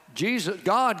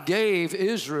 God gave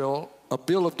Israel a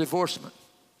bill of divorcement.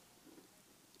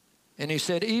 And he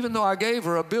said, even though I gave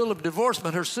her a bill of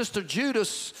divorcement, her sister Judah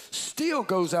still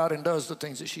goes out and does the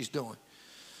things that she's doing.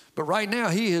 But right now,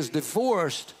 he has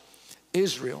divorced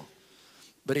Israel.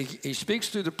 But he speaks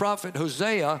through the prophet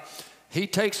Hosea. He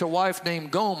takes a wife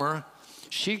named Gomer.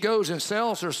 She goes and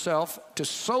sells herself to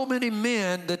so many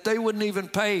men that they wouldn't even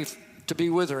pay to be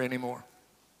with her anymore.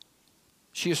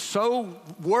 She is so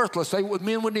worthless,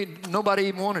 nobody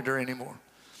even wanted her anymore.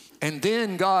 And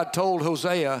then God told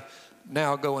Hosea,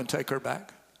 now go and take her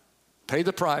back. Pay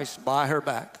the price, buy her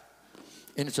back.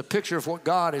 And it's a picture of what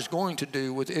God is going to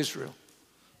do with Israel.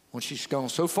 When she's gone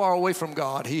so far away from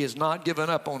God, he has not given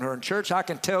up on her. And church, I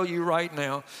can tell you right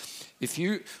now,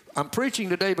 I'm preaching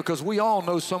today because we all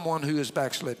know someone who is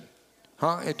backslidden.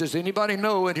 Does anybody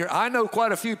know in here? I know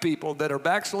quite a few people that are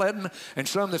backslidden and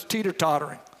some that's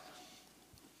teeter-tottering.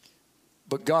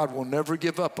 But God will never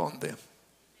give up on them.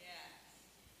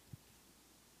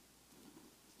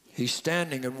 He's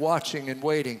standing and watching and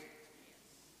waiting.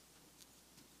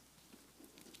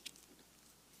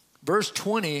 Verse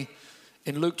 20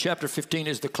 in Luke chapter 15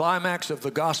 is the climax of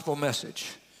the gospel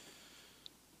message.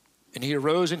 And he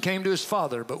arose and came to his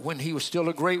father, but when he was still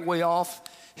a great way off,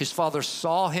 his father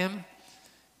saw him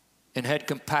and had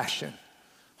compassion.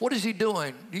 What is he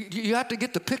doing? You have to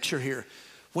get the picture here.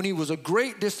 When he was a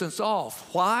great distance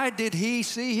off, why did he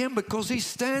see him? Because he's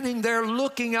standing there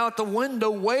looking out the window,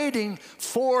 waiting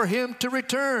for him to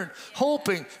return,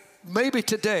 hoping maybe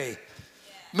today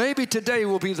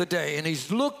will be the day. And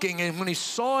he's looking, and when he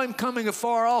saw him coming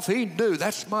afar off, he knew,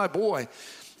 that's my boy.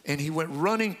 And he went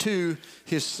running to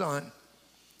his son.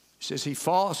 He says he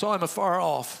saw him afar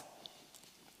off.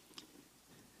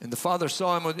 And the father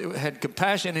saw him, had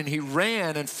compassion, and he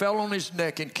ran and fell on his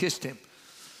neck and kissed him.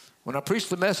 When I preached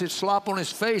the message, Slop on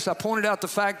his face, I pointed out the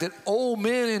fact that old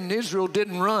men in Israel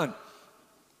didn't run.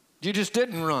 You just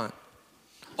didn't run.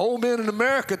 Old men in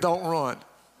America don't run.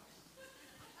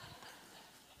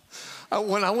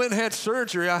 When I went and had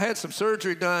surgery, I had some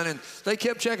surgery done, and they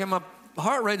kept checking my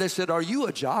heart rate. They said, "Are you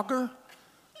a jogger?"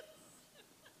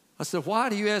 I said, "Why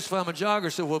do you ask if I'm a jogger?" I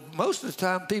said, "Well, most of the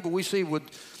time, people we see with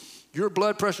your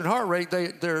blood pressure and heart rate,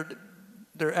 they're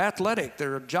athletic.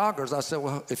 They're joggers." I said,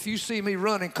 "Well, if you see me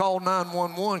running, call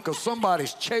 911 because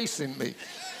somebody's chasing me.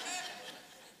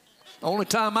 The only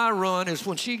time I run is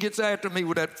when she gets after me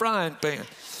with that frying pan."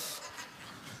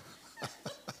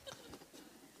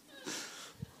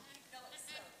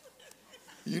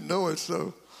 You know it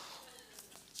so.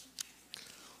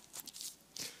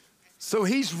 So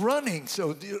he's running.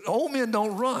 So the old men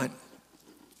don't run.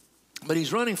 But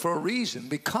he's running for a reason,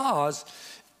 because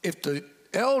if the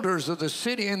elders of the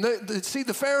city, and see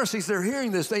the Pharisees, they're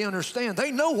hearing this, they understand.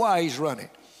 They know why he's running.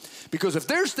 Because if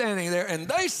they're standing there and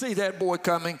they see that boy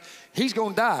coming, he's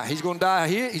going to die. He's going to die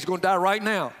here. He's going to die right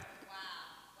now.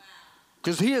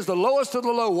 Because he is the lowest of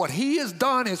the low. What he has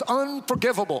done is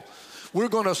unforgivable. We're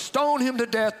going to stone him to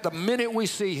death the minute we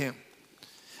see him.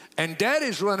 And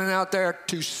Daddy's running out there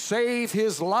to save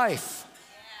his life.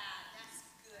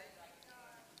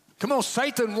 Come on,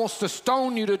 Satan wants to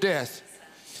stone you to death.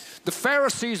 The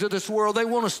Pharisees of this world, they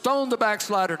want to stone the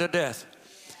backslider to death.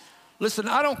 Listen,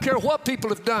 I don't care what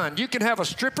people have done. You can have a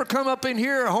stripper come up in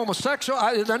here, a homosexual,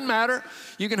 it doesn't matter.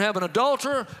 You can have an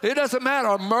adulterer, it doesn't matter,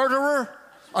 a murderer,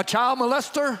 a child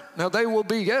molester. Now, they will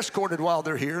be escorted while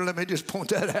they're here. Let me just point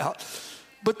that out.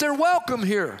 But they're welcome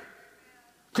here,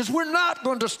 because we're not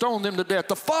going to stone them to death.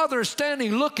 The Father is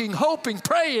standing, looking, hoping,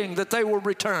 praying that they will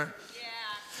return.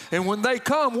 Yeah. And when they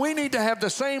come, we need to have the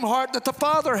same heart that the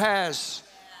Father has.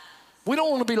 Yeah. We don't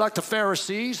want to be like the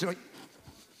Pharisees, like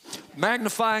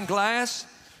magnifying glass.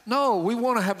 No, we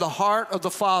want to have the heart of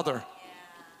the Father.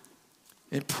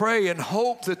 Yeah. And pray and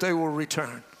hope that they will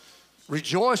return.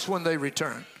 Rejoice when they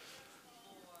return.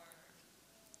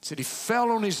 He said he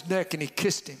fell on his neck and he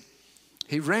kissed him.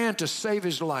 He ran to save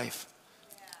his life.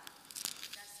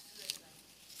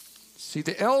 See,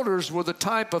 the elders were the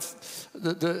type of,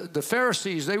 the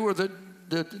Pharisees, they were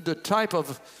the type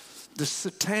of the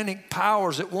satanic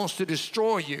powers that wants to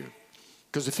destroy you.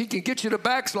 Because if he can get you to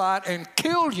backslide and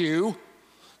kill you,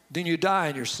 then you die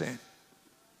in your sin.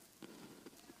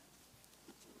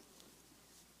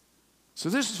 So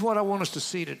this is what I want us to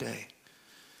see today.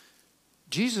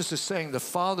 Jesus is saying the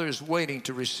Father is waiting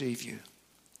to receive you.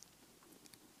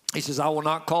 He says, "I will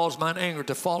not cause mine anger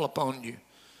to fall upon you.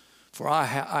 For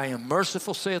I am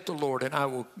merciful, saith the Lord, and I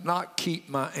will not keep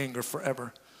my anger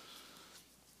forever."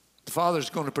 The Father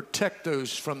is going to protect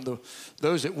those from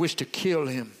those that wish to kill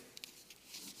him.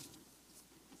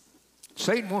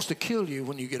 Satan wants to kill you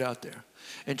when you get out there.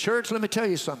 And church, let me tell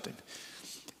you something.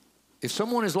 If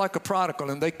someone is like a prodigal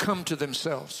and they come to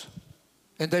themselves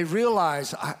and they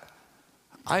realize,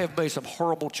 I have made some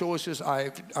horrible choices.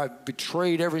 I've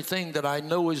betrayed everything that I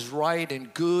know is right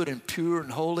and good and pure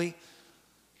and holy.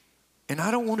 And I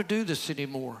don't want to do this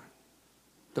anymore.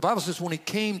 The Bible says when he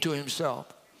came to himself,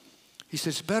 he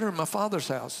says, "It's better in my Father's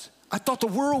house." I thought the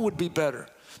world would be better.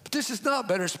 But this is not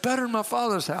better. It's better in my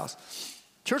Father's house.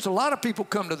 Church, a lot of people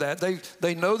come to that.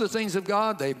 They know the things of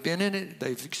God. They've been in it.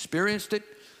 They've experienced it.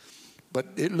 But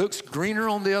it looks greener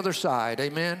on the other side.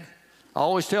 Amen. I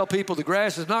always tell people the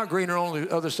grass is not greener on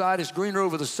the other side. It's greener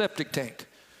over the septic tank.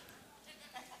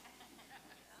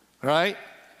 Right?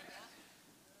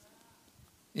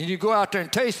 And you go out there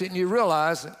and taste it and you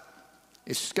realize that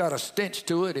it's got a stench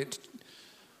to it.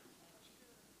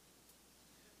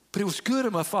 But it was good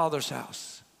in my Father's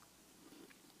house.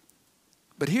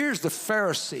 But here's the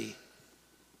Pharisee.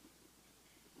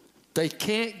 They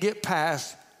can't get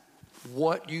past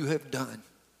what you have done.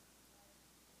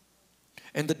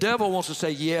 And the devil wants to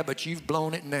say, "Yeah, but you've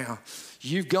blown it now.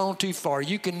 You've gone too far.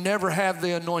 You can never have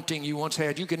the anointing you once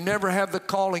had. You can never have the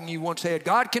calling you once had.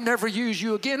 God can never use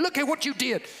you again. Look at what you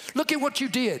did. Look at what you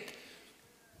did."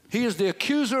 He is the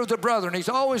accuser of the brethren. He's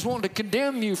always wanting to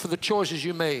condemn you for the choices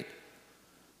you made.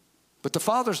 But the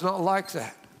Father's not like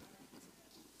that.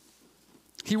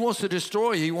 He wants to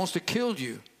destroy you. He wants to kill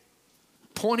you,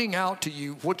 pointing out to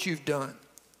you what you've done.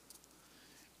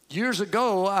 Years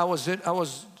ago, I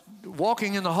was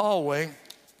walking in the hallway,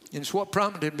 and it's what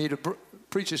prompted me to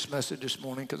preach this message this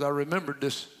morning, because I remembered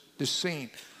this scene.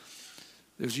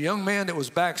 There was a young man that was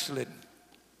backslidden,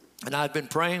 and I'd been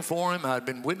praying for him. I'd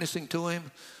been witnessing to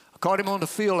him. I caught him on the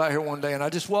field out here one day, and I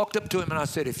just walked up to him and I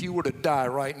said, "If you were to die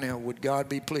right now, would God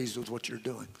be pleased with what you're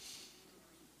doing?"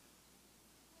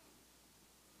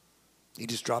 He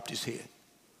just dropped his head.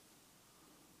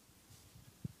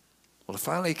 Well,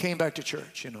 finally he came back to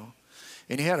church,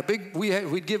 And he had a big,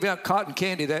 we'd give out cotton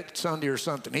candy that Sunday or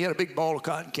something. He had a big ball of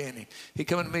cotton candy. He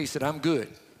come to me, he said, I'm good.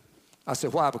 I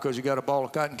said, why? Because you got a ball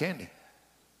of cotton candy.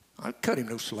 I cut him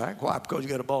no slack. Why? Because you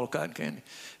got a ball of cotton candy.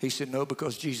 He said, no,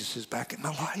 because Jesus is back in my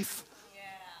life.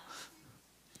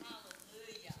 Yeah.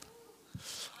 Hallelujah.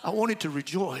 I wanted to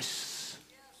rejoice.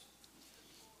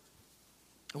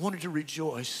 I wanted to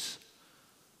rejoice.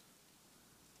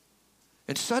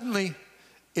 And suddenly,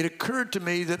 it occurred to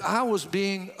me that I was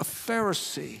being a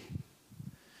Pharisee.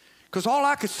 Because all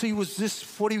I could see was this,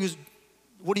 what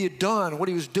he had done, what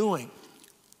he was doing.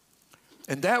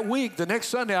 And that week, the next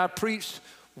Sunday, I preached,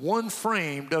 "One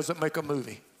frame doesn't make a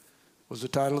movie," was the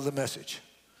title of the message.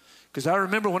 Because I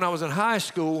remember when I was in high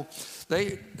school,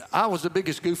 I was the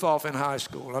biggest goof off in high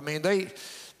school. I mean, they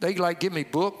like give me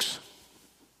books.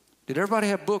 Did everybody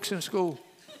have books in school?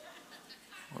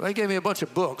 Well, they gave me a bunch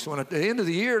of books. When at the end of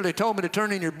the year, they told me to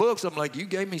turn in your books. I'm like, you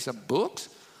gave me some books?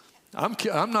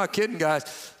 I'm not kidding,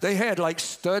 guys. They had like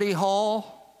study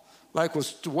hall, like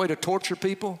was the way to torture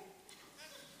people.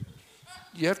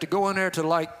 You have to go in there to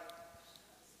like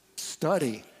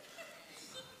study.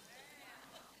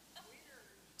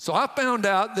 So I found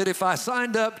out that if I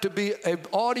signed up to be an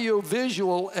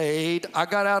audio-visual aide, I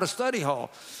got out of study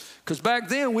hall. Because back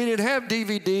then, we didn't have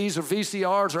DVDs or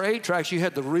VCRs or 8-tracks. You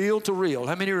had the reel-to-reel.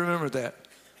 How many remember that?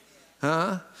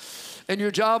 Huh? And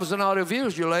your job as an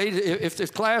audiovisual aide, if the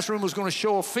classroom was going to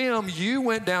show a film, you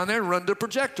went down there and run the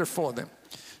projector for them.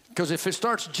 Because if it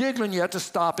starts jiggling, you have to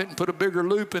stop it and put a bigger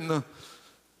loop in the...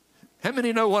 How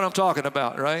many know what I'm talking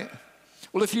about, right?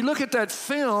 Well, if you look at that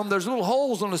film, there's little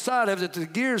holes on the side of it that the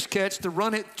gears catch to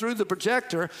run it through the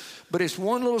projector, but it's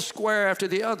one little square after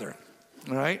the other.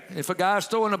 All right? If a guy's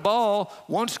throwing a ball,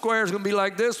 one square is going to be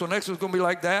like this, the next one's going to be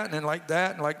like that, and then like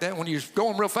that, and like that. When you're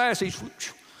going real fast, he's... All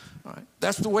right?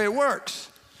 That's the way it works.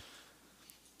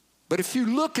 But if you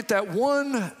look at that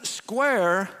one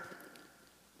square,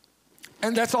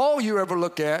 and that's all you ever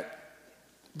look at,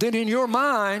 then in your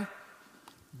mind,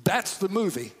 that's the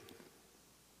movie.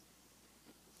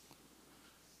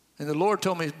 And the Lord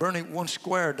told me, Bernie, one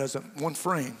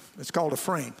frame, it's called a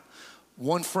frame.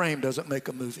 One frame doesn't make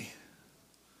a movie.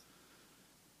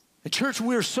 In church,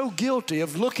 we're so guilty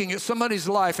of looking at somebody's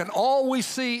life and all we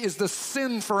see is the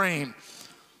sin frame.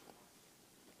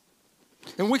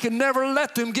 And we can never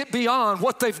let them get beyond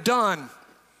what they've done.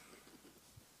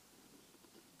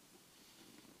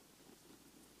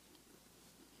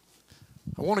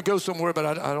 I want to go somewhere, but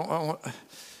I don't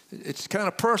it's kind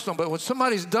of personal, but when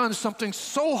somebody's done something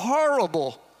so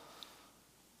horrible,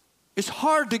 it's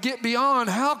hard to get beyond.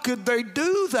 How could they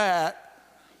do that?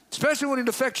 Especially when it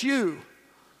affects you.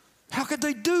 How could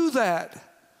they do that?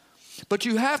 But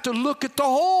you have to look at the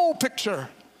whole picture.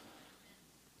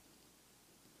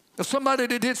 If somebody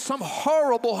that did some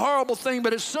horrible, horrible thing,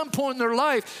 but at some point in their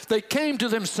life, they came to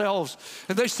themselves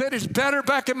and they said, it's better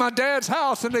back in my dad's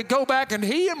house. And they go back and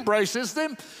he embraces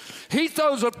them. He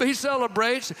throws up, he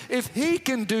celebrates. If he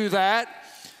can do that,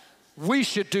 we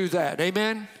should do that.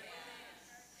 Amen?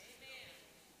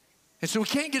 And so we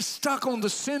can't get stuck on the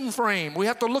sin frame. We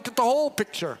have to look at the whole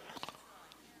picture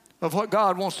of what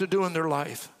God wants to do in their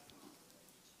life.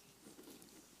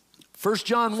 1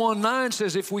 John 1:9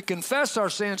 says, if we confess our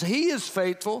sins, he is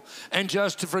faithful and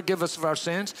just to forgive us of our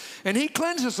sins, and he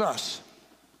cleanses us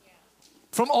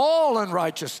from all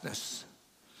unrighteousness.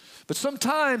 But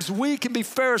sometimes we can be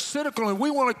pharisaical and we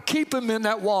want to keep them in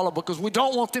that wallow because we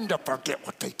don't want them to forget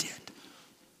what they did.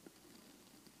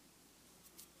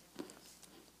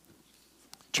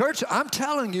 Church, I'm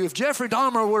telling you, if Jeffrey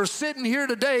Dahmer were sitting here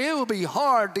today, it would be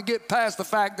hard to get past the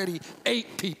fact that he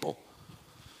ate people.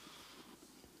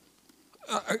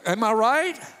 Am I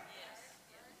right?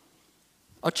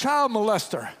 A child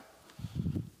molester.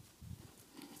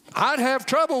 I'd have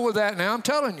trouble with that now, I'm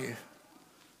telling you.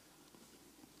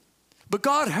 But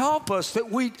God help us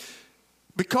that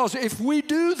because if we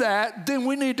do that, then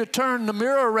we need to turn the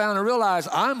mirror around and realize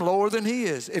I'm lower than he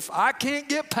is. If I can't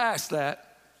get past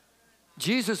that,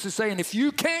 Jesus is saying, if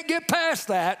you can't get past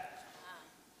that,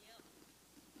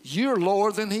 you're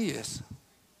lower than he is.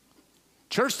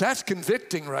 Church, that's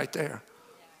convicting right there.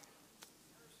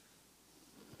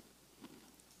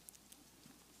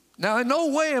 Now, in no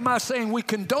way am I saying we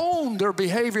condone their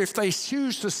behavior if they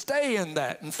choose to stay in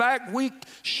that. In fact, we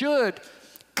should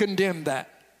condemn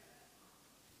that.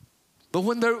 But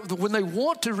when they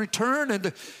want to return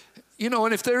and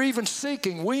if they're even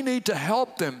seeking, we need to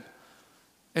help them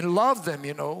and love them,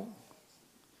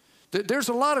 There's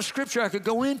a lot of scripture I could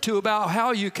go into about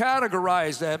how you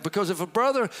categorize that, because if a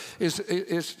brother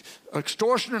is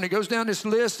extortioner and he goes down this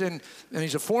list and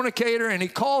he's a fornicator and he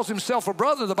calls himself a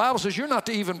brother, the Bible says you're not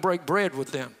to even break bread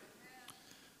with them.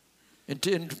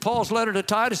 In Paul's letter to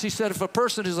Titus, he said, if a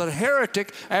person is a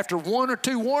heretic, after 1 or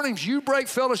 2 warnings, you break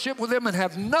fellowship with them and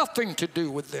have nothing to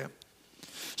do with them.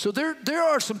 So there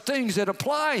are some things that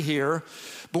apply here,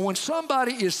 but when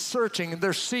somebody is searching and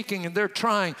they're seeking and they're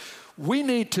trying, we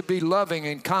need to be loving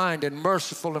and kind and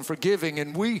merciful and forgiving,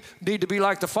 and we need to be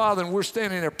like the Father, and we're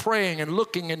standing there praying and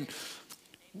looking and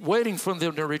waiting for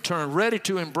them to return, ready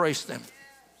to embrace them.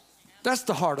 That's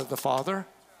the heart of the Father.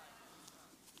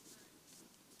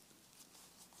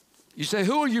 You say,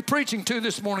 who are you preaching to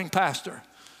this morning, Pastor?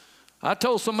 I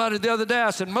told somebody the other day, I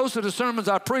said, most of the sermons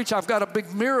I preach, I've got a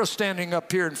big mirror standing up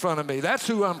here in front of me. That's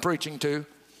who I'm preaching to.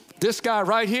 This guy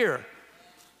right here.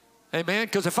 Amen?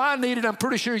 Because if I need it, I'm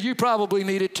pretty sure you probably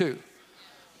need it too.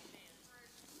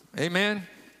 Amen?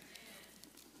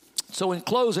 So in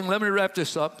closing, let me wrap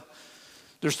this up.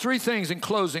 There's 3 things in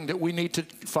closing that we need to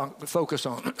focus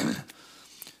on.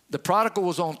 The prodigal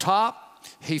was on top.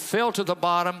 He fell to the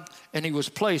bottom, and he was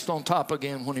placed on top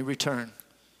again when he returned.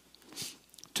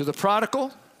 To the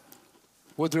prodigal,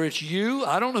 whether it's you,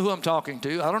 I don't know who I'm talking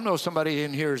to. I don't know if somebody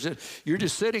in here is it. You're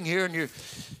just sitting here and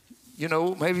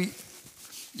maybe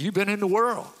you've been in the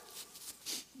world.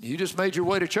 You just made your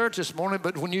way to church this morning,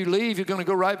 but when you leave, you're going to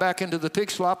go right back into the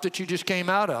pig slop that you just came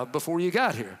out of before you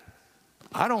got here.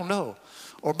 I don't know.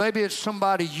 Or maybe it's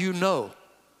somebody you know.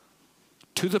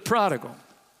 To the prodigal.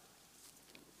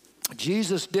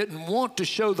 Jesus didn't want to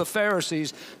show the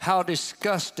Pharisees how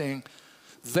disgusting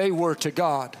they were to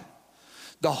God.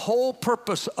 The whole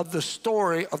purpose of the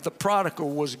story of the prodigal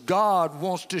was God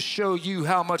wants to show you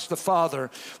how much the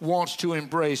Father wants to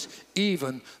embrace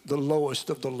even the lowest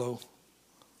of the low.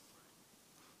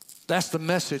 That's the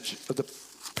message of the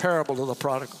parable of the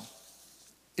prodigal.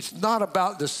 It's not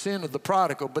about the sin of the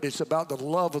prodigal, but it's about the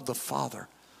love of the Father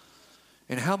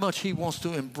and how much he wants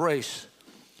to embrace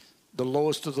the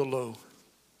lowest of the low.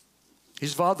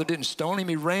 His father didn't stone him.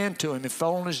 He ran to him and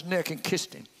fell on his neck and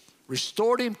kissed him,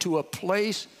 restored him to a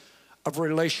place of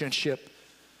relationship.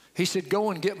 He said,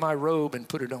 go and get my robe and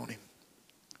put it on him.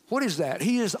 What is that?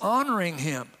 He is honoring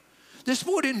him. This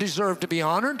boy didn't deserve to be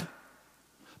honored,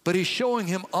 but he's showing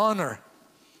him honor.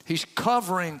 He's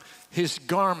covering his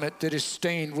garment that is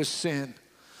stained with sin.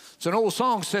 So an old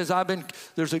song says,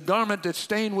 there's a garment that's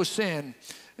stained with sin,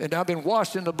 and I've been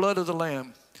washed in the blood of the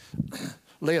Lamb.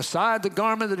 Lay aside the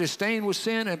garment that is stained with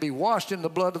sin and be washed in the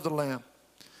blood of the Lamb.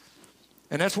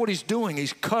 And that's what he's doing.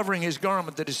 He's covering his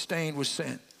garment that is stained with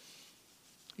sin.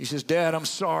 He says, Dad, I'm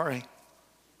sorry.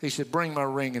 He said, bring my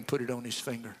ring and put it on his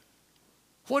finger.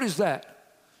 What is that?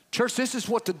 Church, this is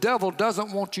what the devil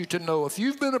doesn't want you to know. If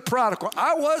you've been a prodigal,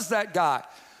 I was that guy.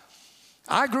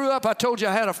 I grew up, I told you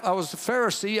I was a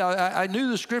Pharisee. I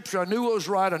knew the scripture. I knew what was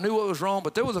right. I knew what was wrong.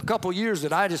 But there was a couple years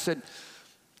that I just said,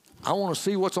 I want to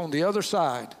see what's on the other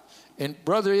side. And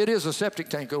brother, it is a septic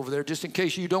tank over there, just in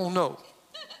case you don't know.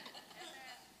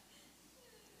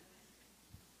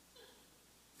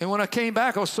 And when I came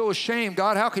back, I was so ashamed.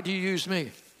 God, how could you use me?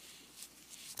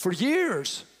 For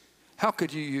years, how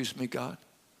could you use me, God,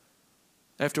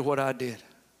 after what I did?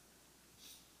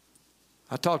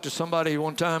 I talked to somebody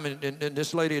one time, and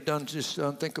this lady had done just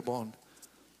unthinkable.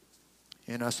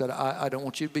 And I said, I don't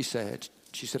want you to be sad.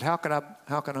 She said, how can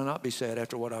I not be sad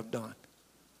after what I've done?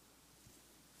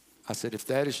 I said, if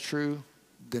that is true,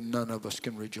 then none of us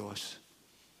can rejoice,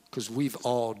 because we've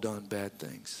all done bad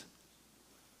things.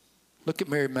 Look at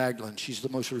Mary Magdalene. She's the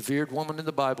most revered woman in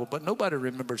the Bible, but nobody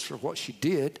remembers for what she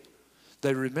did.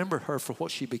 They remember her for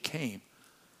what she became.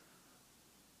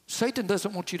 Satan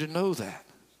doesn't want you to know that.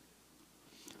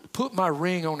 Put my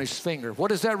ring on his finger. What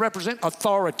does that represent?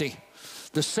 Authority.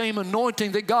 The same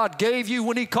anointing that God gave you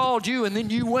when he called you, and then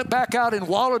you went back out and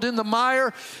wallowed in the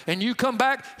mire, and you come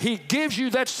back, he gives you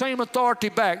that same authority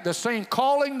back, the same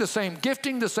calling, the same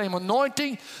gifting, the same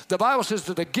anointing. The Bible says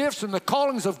that the gifts and the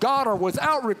callings of God are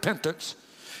without repentance.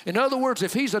 In other words,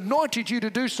 if he's anointed you to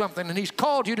do something and he's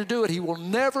called you to do it, he will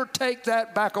never take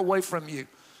that back away from you.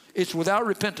 It's without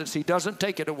repentance. He doesn't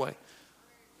take it away.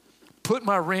 Put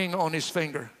my ring on his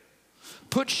finger.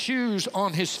 Put shoes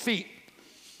on his feet.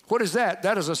 What is that?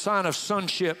 That is a sign of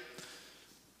sonship.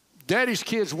 Daddy's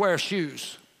kids wear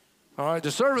shoes. All right,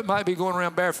 the servant might be going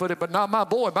around barefooted, but not my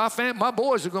boy. My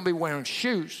boys are going to be wearing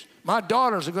shoes. My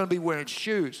daughters are going to be wearing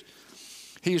shoes.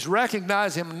 He's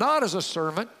recognized him not as a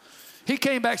servant. He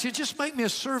came back and said, just make me a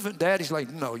servant, Dad. He's like,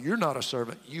 no, you're not a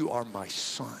servant. You are my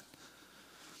son.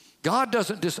 God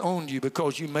doesn't disown you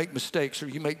because you make mistakes or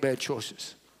you make bad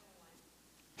choices.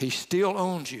 He still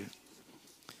owns you.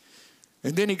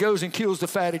 And then he goes and kills the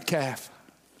fatted calf.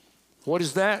 What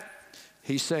is that?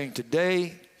 He's saying,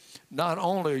 today, not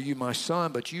only are you my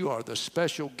son, but you are the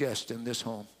special guest in this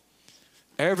home.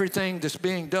 Everything that's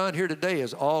being done here today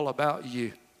is all about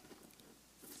you.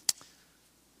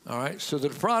 All right, so the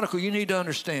prodigal, you need to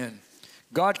understand,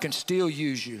 God can still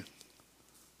use you.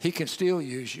 He can still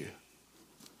use you.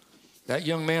 That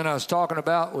young man I was talking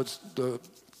about was the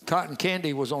cotton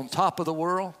candy was on top of the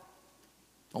world,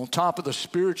 on top of the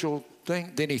spiritual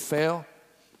thing. Then he fell.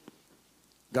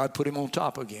 God put him on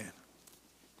top again.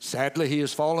 Sadly, he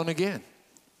has fallen again.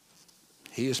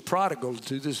 He is prodigal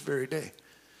to this very day,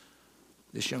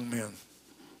 this young man.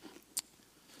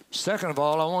 Second of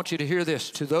all, I want you to hear this.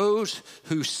 To those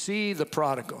who see the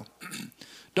prodigal,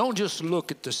 don't just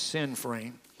look at the sin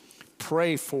frame.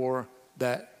 Pray for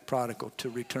that prodigal to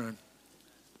return.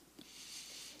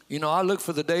 You know, I look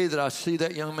for the day that I see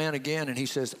that young man again and he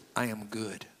says, I am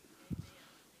good.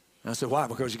 And I said, why?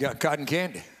 Because you got cotton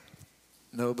candy?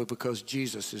 No, but because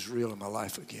Jesus is real in my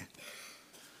life again.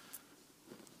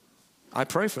 I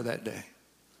pray for that day.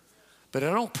 But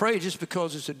I don't pray just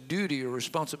because it's a duty or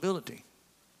responsibility.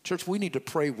 Church, we need to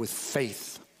pray with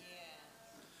faith.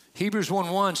 Hebrews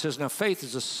 1:1 says, now faith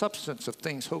is the substance of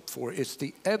things hoped for. It's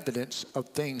the evidence of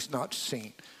things not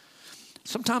seen.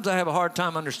 Sometimes I have a hard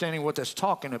time understanding what that's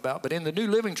talking about, but in the New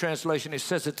Living Translation, it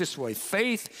says it this way.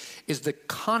 Faith is the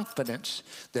confidence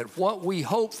that what we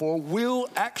hope for will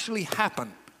actually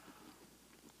happen.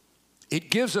 It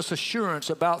gives us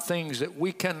assurance about things that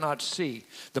we cannot see.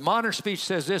 The modern speech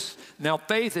says this, now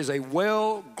faith is a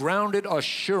well-grounded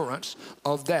assurance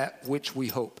of that which we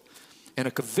hope, and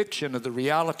a conviction of the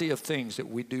reality of things that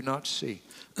we do not see.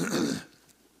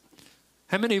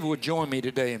 How many of you would join me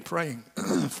today in praying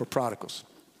for prodigals?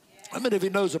 How many of you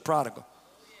knows a prodigal?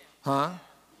 Huh?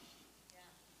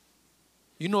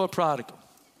 You know a prodigal.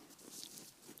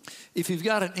 If you've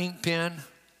got an ink pen,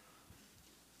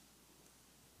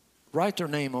 write their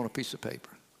name on a piece of paper.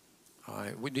 All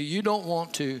right. You don't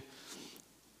want to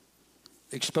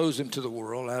expose them to the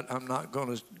world. I'm not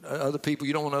going to, other people,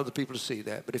 you don't want other people to see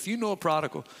that. But if you know a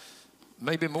prodigal,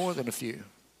 maybe more than a few,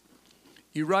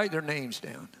 you write their names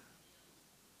down.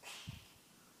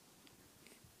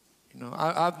 You know,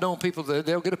 I've known people that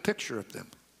they'll get a picture of them.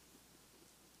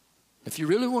 If you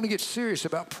really want to get serious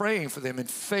about praying for them in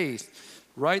faith,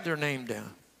 write their name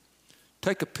down.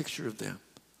 Take a picture of them.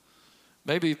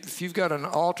 Maybe if you've got an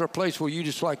altar, place where you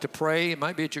just like to pray, it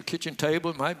might be at your kitchen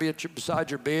table, it might be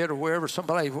beside your bed or wherever,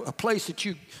 a place that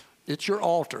it's your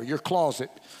altar, your closet.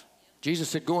 Jesus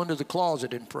said, go into the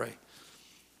closet and pray.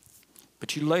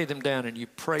 But you lay them down and you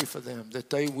pray for them that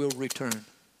they will return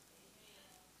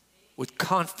with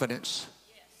confidence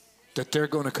that they're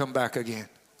going to come back again.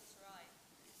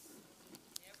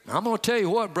 Now, I'm going to tell you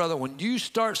what, brother, when you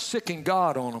start sicking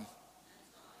God on them,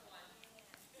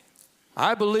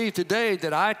 I believe today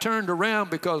that I turned around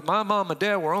because my mom and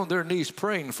dad were on their knees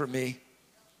praying for me.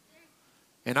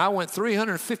 And I went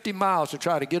 350 miles to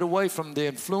try to get away from the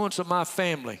influence of my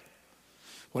family.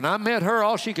 When I met her,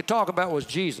 all she could talk about was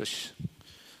Jesus.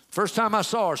 First time I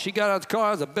saw her, she got out of the car.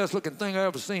 It was the best looking thing I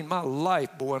ever seen in my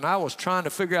life, boy. And I was trying to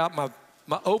figure out my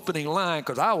opening line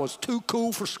because I was too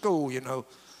cool for school, you know.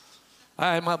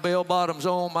 I had my bell bottoms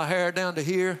on, my hair down to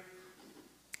here.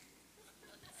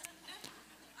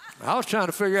 I was trying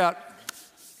to figure out,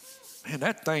 man,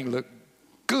 that thing looked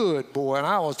good, boy. And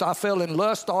I fell in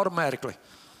lust automatically.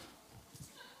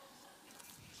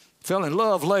 Fell in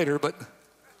love later,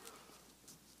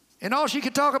 and all she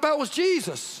could talk about was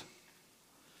Jesus.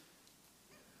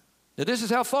 Now, this is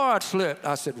how far I'd slipped.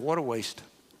 I said, what a waste.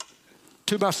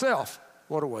 To myself,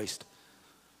 what a waste.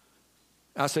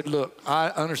 I said, look, I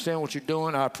understand what you're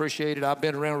doing. I appreciate it. I've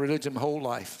been around religion my whole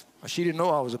life. She didn't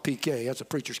know I was a PK. That's a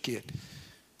preacher's kid.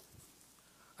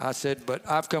 I said, but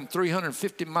I've come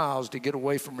 350 miles to get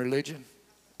away from religion.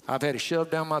 I've had it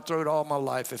shoved down my throat all my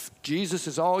life. If Jesus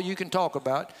is all you can talk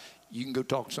about, you can go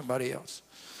talk to somebody else.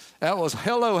 That was,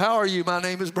 hello, how are you? My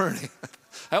name is Bernie.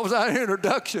 That was our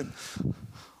introduction.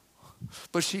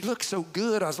 But she looked so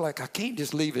good, I was like, I can't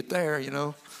just leave it there, you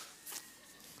know.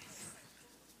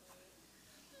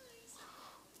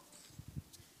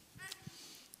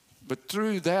 But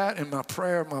through that and my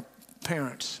prayer of my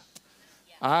parents,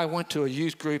 I went to a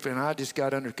youth group and I just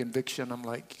got under conviction. I'm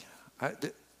like,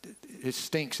 it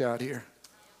stinks out here.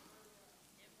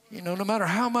 You know, no matter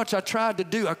how much I tried to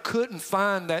do, I couldn't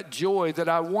find that joy that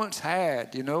I once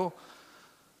had, you know.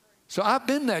 So I've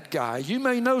been that guy. You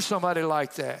may know somebody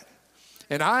like that.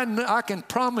 And I can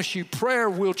promise you prayer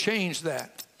will change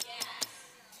that.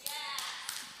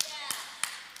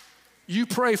 You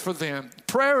pray for them.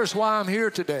 Prayer is why I'm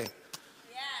here today.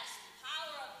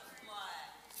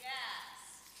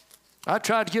 I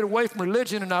tried to get away from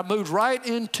religion and I moved right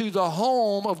into the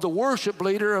home of the worship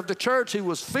leader of the church who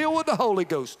was filled with the Holy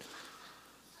Ghost.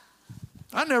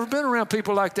 I'd never been around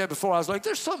people like that before. I was like,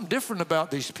 there's something different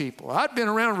about these people. I'd been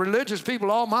around religious people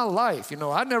all my life. You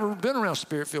know, I'd never been around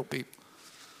spirit-filled people.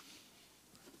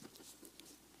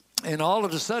 And all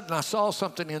of a sudden, I saw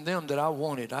something in them that I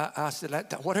wanted. I said,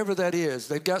 whatever that is,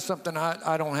 they've got something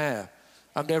I don't have.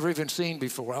 I've never even seen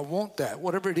before. I want that,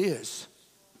 whatever it is.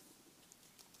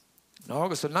 In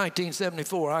August of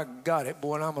 1974, I got it.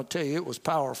 Boy, and I'm going to tell you, it was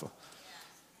powerful.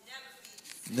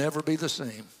 Never be the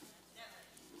same.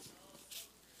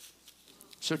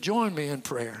 So join me in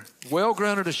prayer.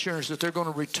 Well-grounded assurance that they're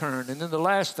going to return. And then the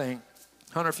last thing,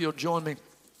 Hunter, if you'll join me.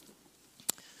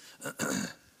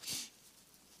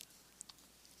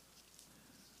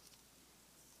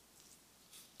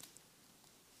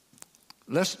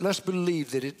 Let's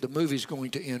believe that the movie's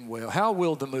going to end well. How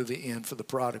will the movie end for the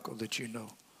prodigal that you know?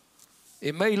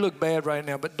 It may look bad right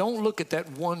now, but don't look at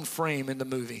that one frame in the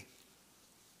movie.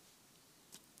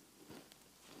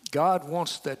 God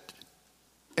wants that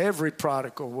every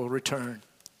prodigal will return.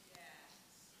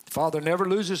 Father never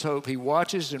loses hope. He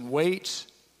watches and waits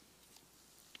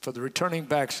for the returning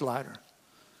backslider.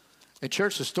 And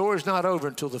church, the story's not over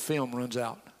until the film runs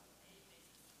out.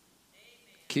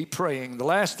 Keep praying. The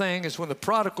last thing is when the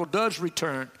prodigal does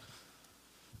return,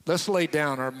 let's lay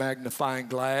down our magnifying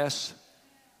glass.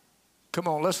 Come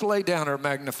on, let's lay down our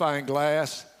magnifying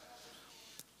glass.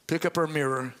 Pick up our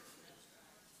mirror.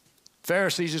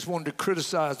 Pharisees just wanted to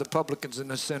criticize the publicans and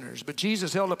the sinners, but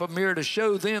Jesus held up a mirror to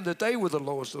show them that they were the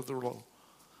lowest of the low.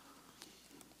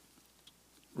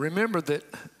 Remember that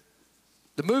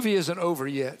the movie isn't over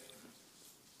yet,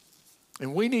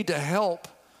 and we need to help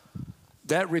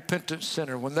that repentant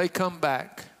sinner when they come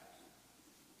back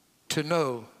to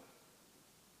know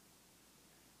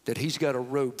that he's got a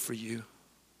robe for you,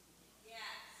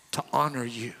 to honor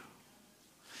you.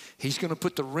 He's going to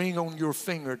put the ring on your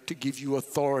finger to give you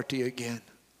authority again.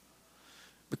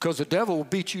 Because the devil will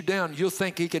beat you down. You'll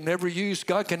think God can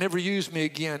never use me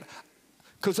again.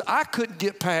 Because I couldn't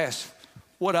get past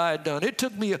what I had done. It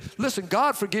took me, listen,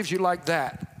 God forgives you like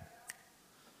that.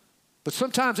 But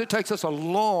sometimes it takes us a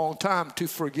long time to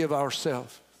forgive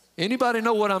ourselves. Anybody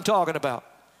know what I'm talking about?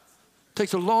 It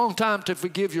takes a long time to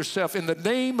forgive yourself. In the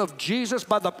name of Jesus,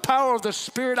 by the power of the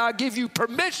Spirit, I give you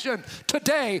permission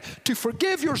today to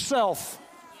forgive yourself.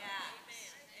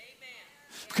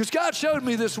 Because God showed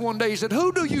me this one day. He said,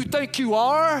 who do you think you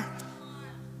are?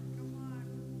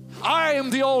 I am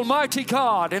the Almighty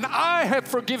God, and I have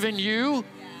forgiven you.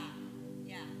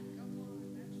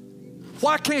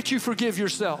 Why can't you forgive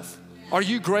yourself? Are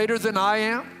you greater than I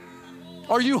am?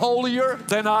 Are you holier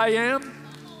than I am?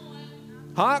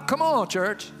 Huh? Come on,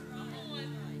 church.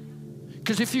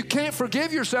 Because if you can't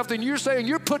forgive yourself, then you're saying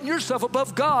you're putting yourself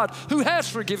above God who has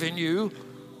forgiven you.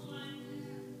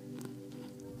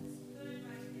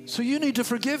 So you need to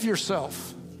forgive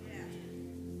yourself.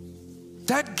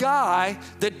 That guy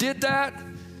that did that,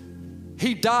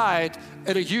 he died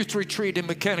at a youth retreat in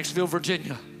Mechanicsville,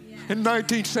 Virginia. In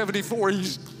 1974,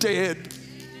 he's dead.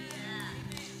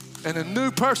 And a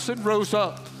new person rose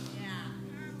up.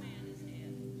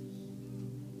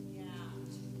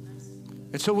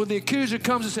 And so when the accuser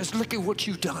comes and says, look at what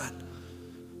you've done.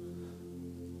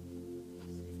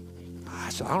 I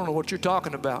said, I don't know what you're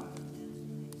talking about.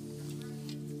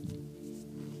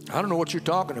 I don't know what you're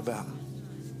talking about.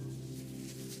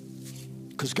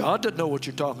 Because God doesn't know what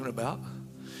you're talking about.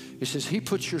 It says he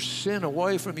puts your sin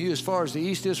away from you as far as the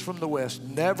east is from the west,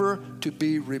 never to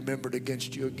be remembered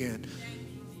against you again.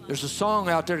 There's a song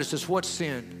out there that says, what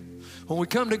sin? When we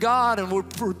come to God and we're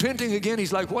repenting again,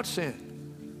 he's like, what sin?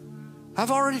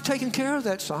 I've already taken care of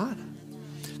that, son.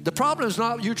 The problem is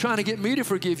not you trying to get me to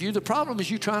forgive you. The problem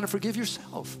is you trying to forgive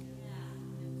yourself.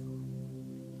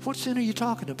 What sin are you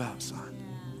talking about, son?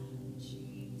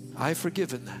 I've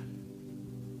forgiven that.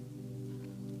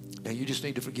 Now you just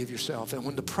need to forgive yourself. And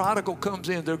when the prodigal comes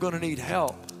in, they're going to need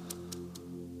help.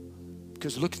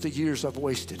 Because look at the years I've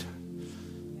wasted.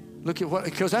 Look at what,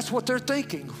 because that's what they're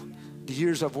thinking. The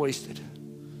years I've wasted.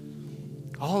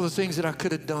 All the things that I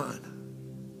could have done,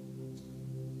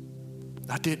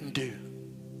 I didn't do.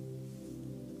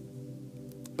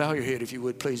 Bow your head if you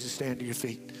would, please, and stand to your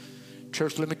feet.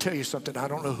 Church, let me tell you something. I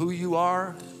don't know who you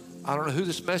are. I don't know who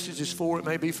this message is for. It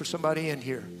may be for somebody in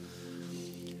here.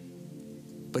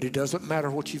 But it doesn't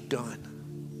matter what you've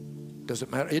done.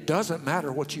 Doesn't matter. It doesn't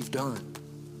matter what you've done.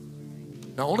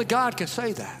 Now, only God can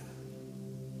say that.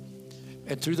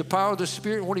 And through the power of the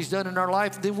Spirit and what he's done in our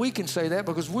life, then we can say that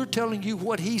because we're telling you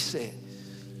what he said.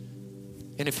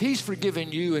 And if he's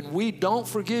forgiven you and we don't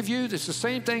forgive you, it's the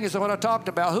same thing as what I talked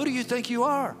about. Who do you think you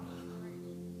are?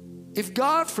 If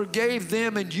God forgave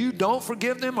them and you don't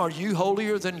forgive them, are you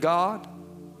holier than God?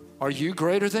 Are you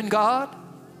greater than God?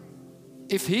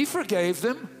 If he forgave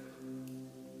them,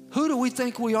 who do we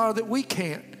think we are that we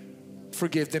can't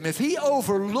forgive them? If he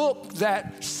overlooked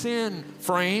that sin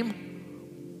frame,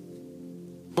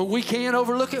 but we can't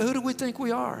overlook it, who do we think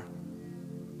we are?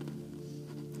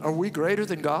 Are we greater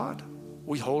than God? Are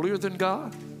we holier than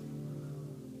God?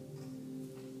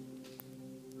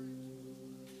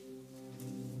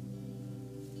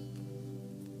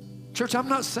 Church, I'm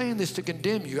not saying this to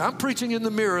condemn you. I'm preaching in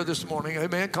the mirror this morning.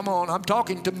 Amen. Come on. I'm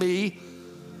talking to me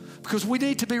because we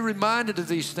need to be reminded of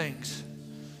these things.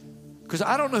 Because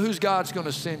I don't know whose God's going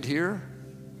to send here.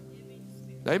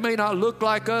 They may not look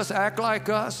like us, act like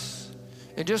us.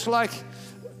 And just like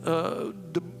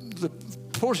the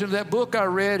portion of that book I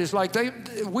read is like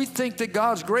we think that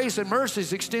God's grace and mercy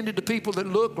is extended to people that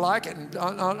look like it and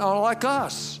are like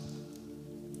us.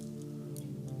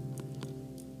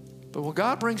 But when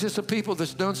God brings us some people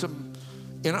that's done some,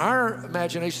 in our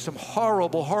imagination, some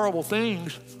horrible, horrible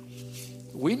things,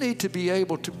 we need to be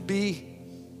able to be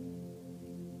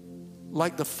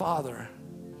like the Father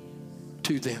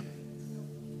to them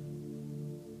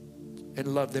and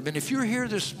love them. And if you're here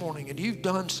this morning and you've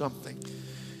done something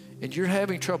and you're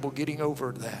having trouble getting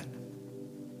over that,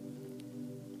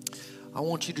 I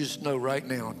want you to just know right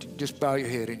now, just bow your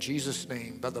head in Jesus'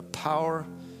 name, by the power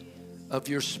of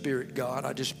your Spirit, God,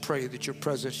 I just pray that your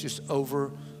presence just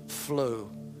overflow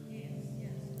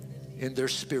in their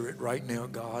spirit right now,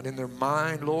 God, in their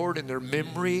mind, Lord, in their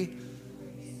memory.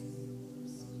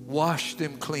 Wash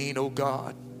them clean, oh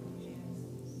God.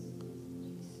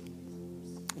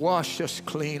 Wash us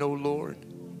clean, oh Lord.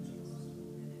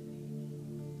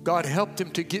 God, help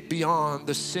them to get beyond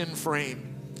the sin frame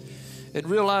and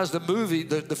realize the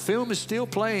film is still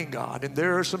playing, God, and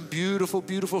there are some beautiful,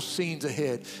 beautiful scenes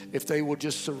ahead if they will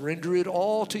just surrender it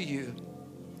all to you.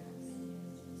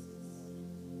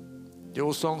 The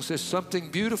old song says, something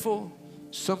beautiful,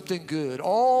 something good.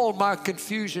 All my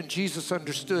confusion, Jesus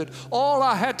understood. All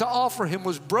I had to offer him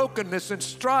was brokenness and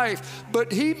strife,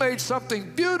 but he made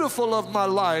something beautiful of my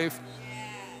life.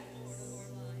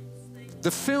 The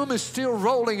film is still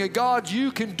rolling, and God,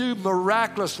 you can do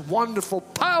miraculous, wonderful,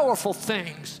 powerful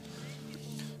things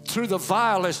through the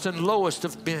vilest and lowest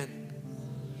of men.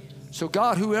 So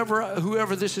God,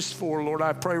 whoever this is for, Lord,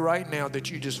 I pray right now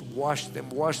that you just wash them,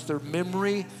 wash their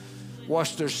memory,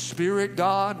 wash their spirit,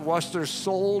 God, wash their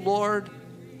soul, Lord.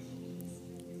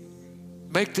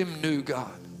 Make them new,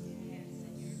 God.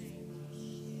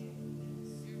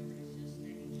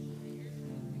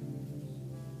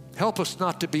 Help us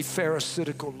not to be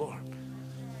pharisaical, Lord.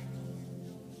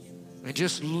 And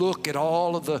just look at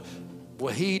all of the,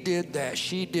 well, he did that,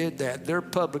 she did that. They're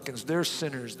publicans, they're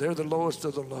sinners, they're the lowest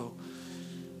of the low.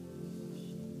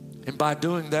 And by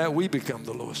doing that, we become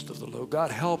the lowest of the low.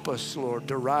 God, help us, Lord,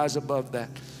 to rise above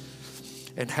that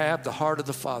and have the heart of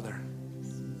the Father.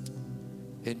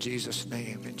 In Jesus'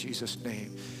 name, in Jesus'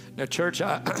 name. Now, church,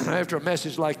 after a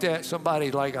message like that,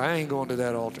 somebody's like, I ain't going to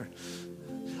that altar.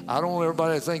 I don't want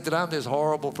everybody to think that I'm this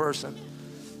horrible person.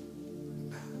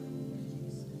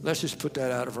 Let's just put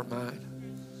that out of our mind.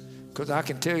 Because I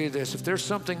can tell you this, if there's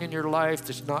something in your life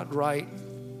that's not right,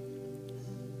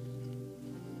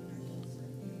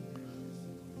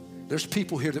 there's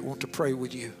people here that want to pray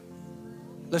with you.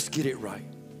 Let's get it right.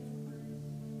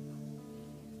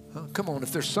 Come on,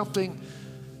 if there's something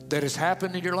that has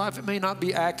happened in your life, it may not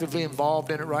be actively involved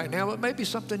in it right now, but maybe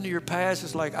something in your past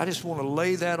is like, I just want to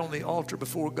lay that on the altar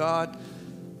before God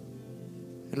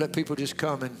and let people just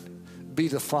come and be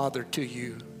the Father to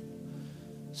you.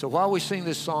 So while we sing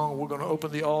this song, we're going to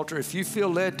open the altar. If you feel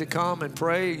led to come and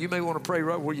pray, you may want to pray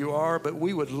right where you are, but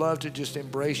we would love to just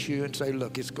embrace you and say,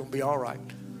 look, it's going to be all right.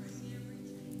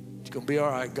 It's going to be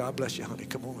all right. God bless you, honey.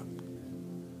 Come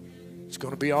on. It's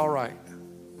going to be all right.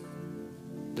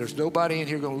 There's nobody in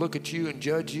here going to look at you and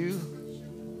judge you.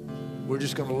 We're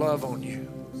just going to love on you.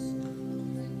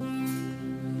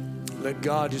 Let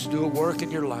God just do a work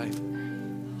in your life.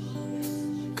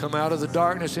 Come out of the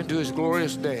darkness into his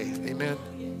glorious day. Amen.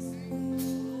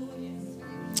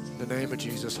 In the name of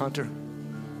Jesus. Hunter.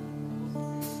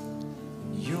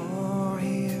 You're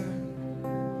here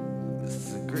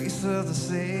with the grace of the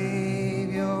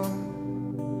Savior,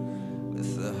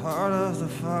 with the heart of the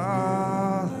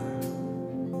Father.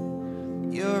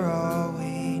 You're all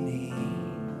we need.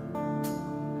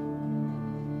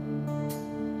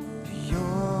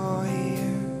 You're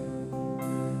here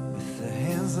with the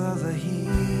hands of the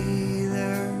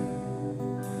healer,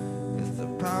 with the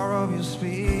power of your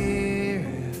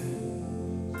Spirit.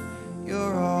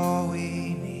 You're all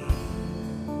we need.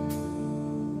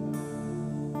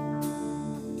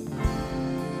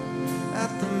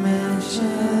 At the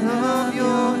mention of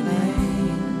your name,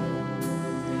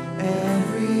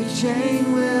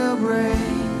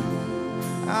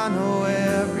 I know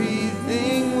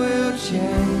everything will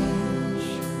change.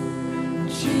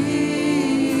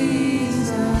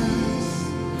 Jesus,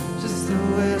 just the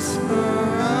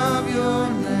whisper of your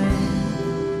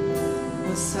name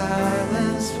will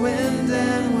silence wind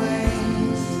and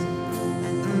waves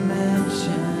at the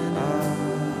mention of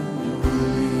your name.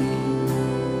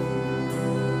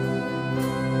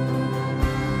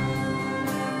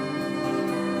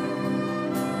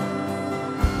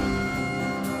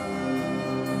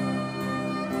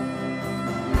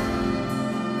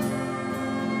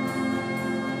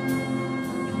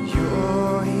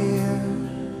 You're here,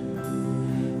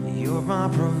 you're my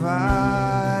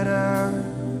provider,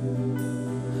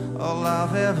 all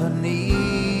I've ever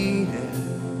needed,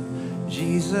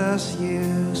 Jesus,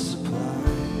 you supply.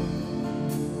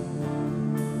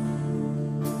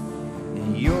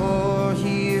 And you're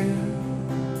here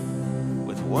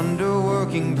with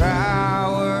wonder-working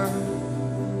power,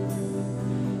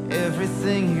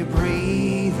 everything you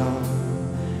breathe on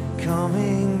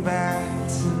coming back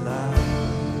to life.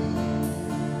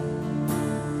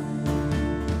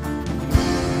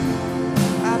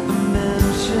 At the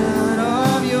mention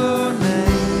of your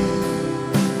name,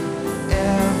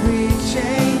 every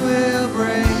chain will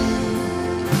break.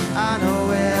 I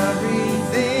know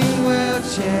everything will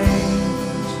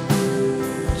change.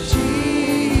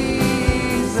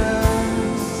 Jesus,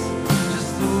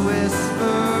 just the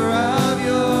whisper of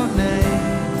your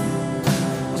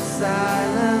name will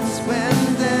silence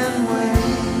wind and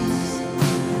waves.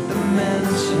 The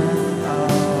mention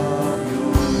of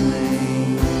your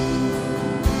name.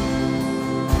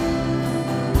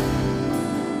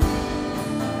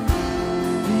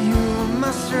 You are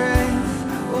my strength,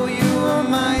 oh, you are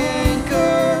my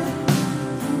anchor.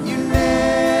 You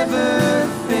never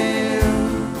fail.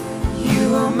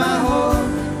 You are my hope,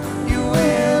 you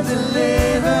will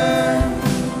deliver.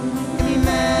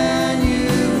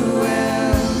 Emmanuel,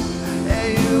 yeah,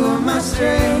 you are my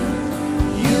strength,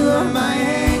 you are my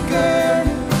anchor.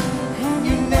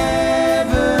 You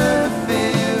never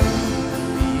fail.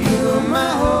 You are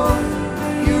my hope,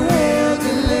 you will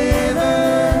deliver.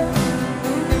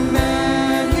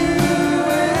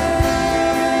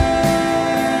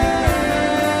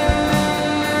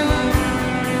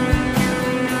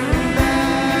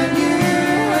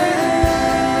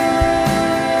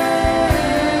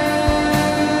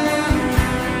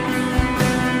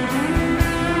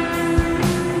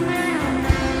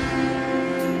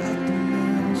 At the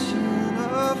mention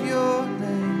of your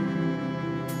name,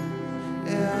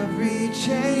 every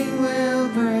chain will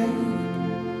break.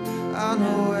 I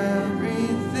know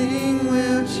everything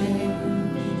will change.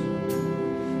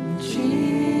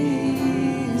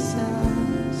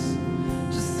 Jesus,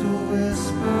 just the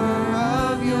whisper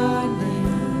of your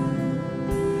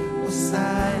name will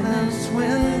silence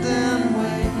wind and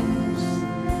waves.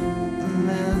 The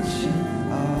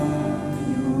mention of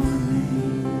your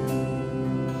name.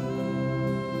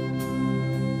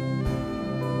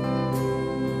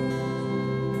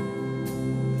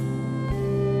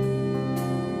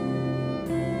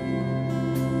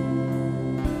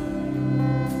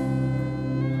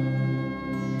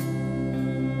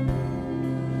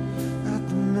 At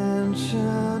the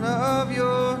mention of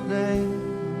your name,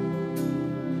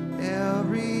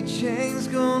 every chain's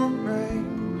gonna break.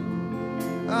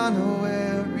 I know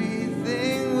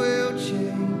everything will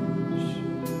change.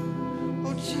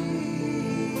 Oh,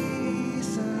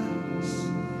 Jesus,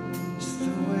 just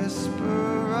the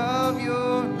whisper of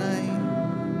your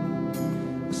name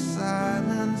will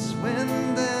silence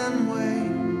wind and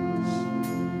waves.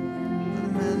 The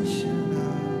mention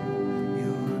of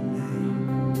your name.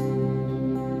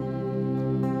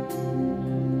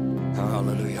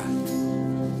 Hallelujah.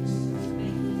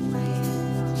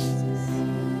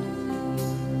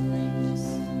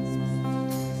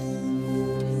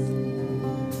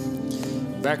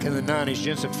 Back in the 90s,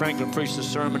 Jensen Franklin preached a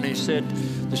sermon. He said,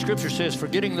 the scripture says,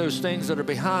 forgetting those things that are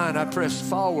behind, I press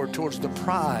forward towards the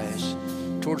prize,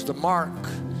 towards the mark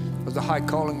of the high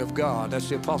calling of God. That's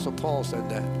the Apostle Paul said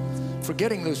that.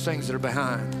 Forgetting those things that are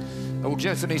behind. Old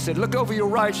Jensen, he said, look over your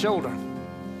right shoulder.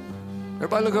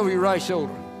 Everybody look over your right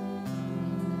shoulder.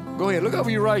 Go ahead, look over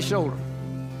your right shoulder.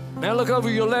 Now look over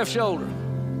your left shoulder.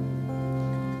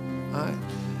 All right.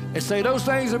 And say, those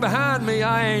things are behind me.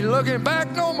 I ain't looking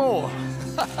back no more.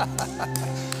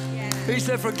 He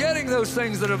said, forgetting those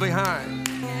things that are behind,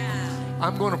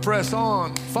 I'm going to press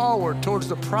on forward towards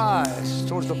the prize,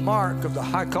 towards the mark of the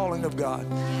high calling of God.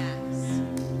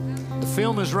 The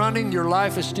film is running. Your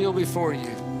life is still before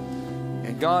you.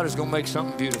 And God is going to make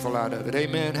something beautiful out of it.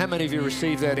 Amen. How many of you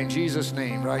receive that in Jesus'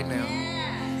 name right now?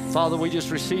 Father, we just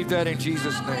receive that in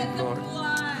Jesus' name, Lord.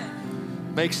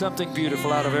 Make something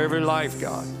beautiful out of every life,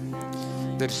 God,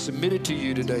 that is submitted to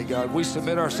you today, God. We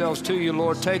submit ourselves to you,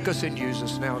 Lord. Take us and use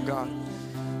us now, God.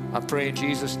 I pray in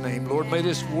Jesus' name. Lord, may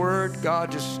this word,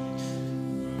 God, just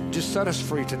set us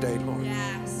free today, Lord.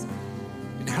 Yes.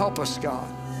 And help us,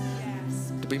 God,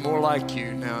 Yes. to be more like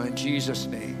you now in Jesus'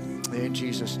 name. In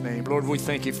Jesus' name. Lord, we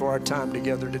thank you for our time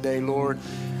together today, Lord.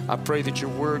 I pray that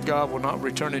your word, God, will not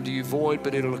return unto you void,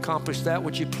 but it'll accomplish that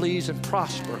which you please and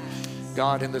prosper,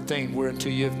 God, in the thing whereunto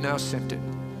you have now sent it.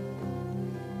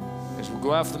 As we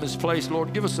go out from this place,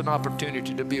 Lord, give us an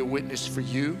opportunity to be a witness for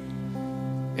you.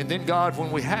 And then, God,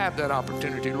 when we have that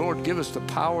opportunity, Lord, give us the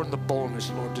power and the boldness,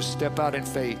 Lord, to step out in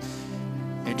faith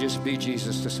and just be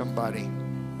Jesus to somebody.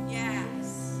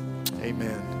 Yes.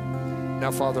 Amen.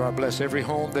 Now, Father, I bless every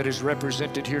home that is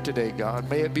represented here today, God.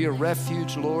 May it be a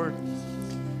refuge, Lord,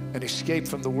 an escape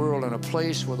from the world, and a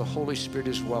place where the Holy Spirit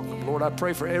is welcome. Lord, I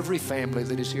pray for every family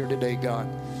that is here today, God.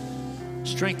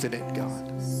 Strengthen it, God.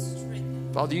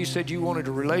 Father, you said you wanted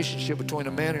a relationship between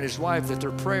a man and his wife, that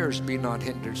their prayers be not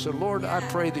hindered. So, Lord, I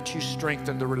pray that you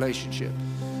strengthen the relationship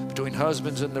between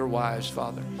husbands and their wives,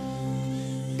 Father.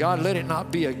 God, let it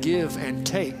not be a give and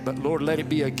take, but, Lord, let it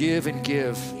be a give and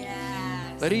give.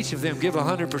 Yes. Let each of them give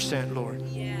 100%, Lord.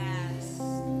 Yes.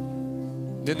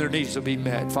 Then their needs will be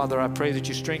met. Father, I pray that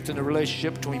you strengthen the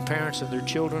relationship between parents and their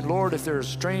children. Lord, if there are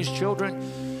estranged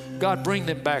children, God, bring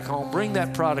them back home. Bring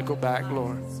that prodigal back,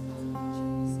 Lord.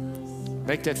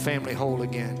 Make that family whole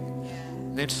again.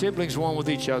 And then siblings one with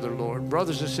each other, Lord.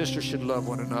 Brothers and sisters should love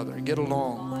one another and get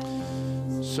along.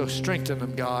 So strengthen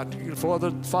them, God.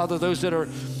 Father, those that are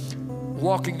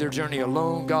walking their journey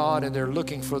alone, God, and they're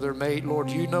looking for their mate, Lord,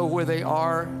 you know where they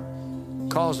are.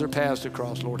 Cause their paths to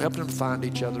cross, Lord. Help them to find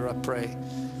each other, I pray.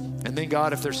 And then,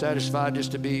 God, if they're satisfied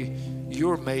just to be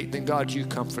your mate, then, God, you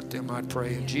comfort them, I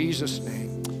pray. In Jesus'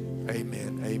 name,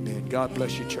 amen. Amen. God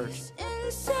bless you, church.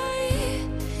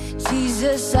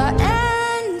 Jesus, our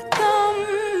anthem,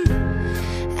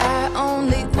 our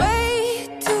only way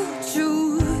to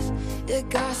truth. The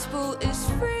gospel is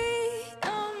free.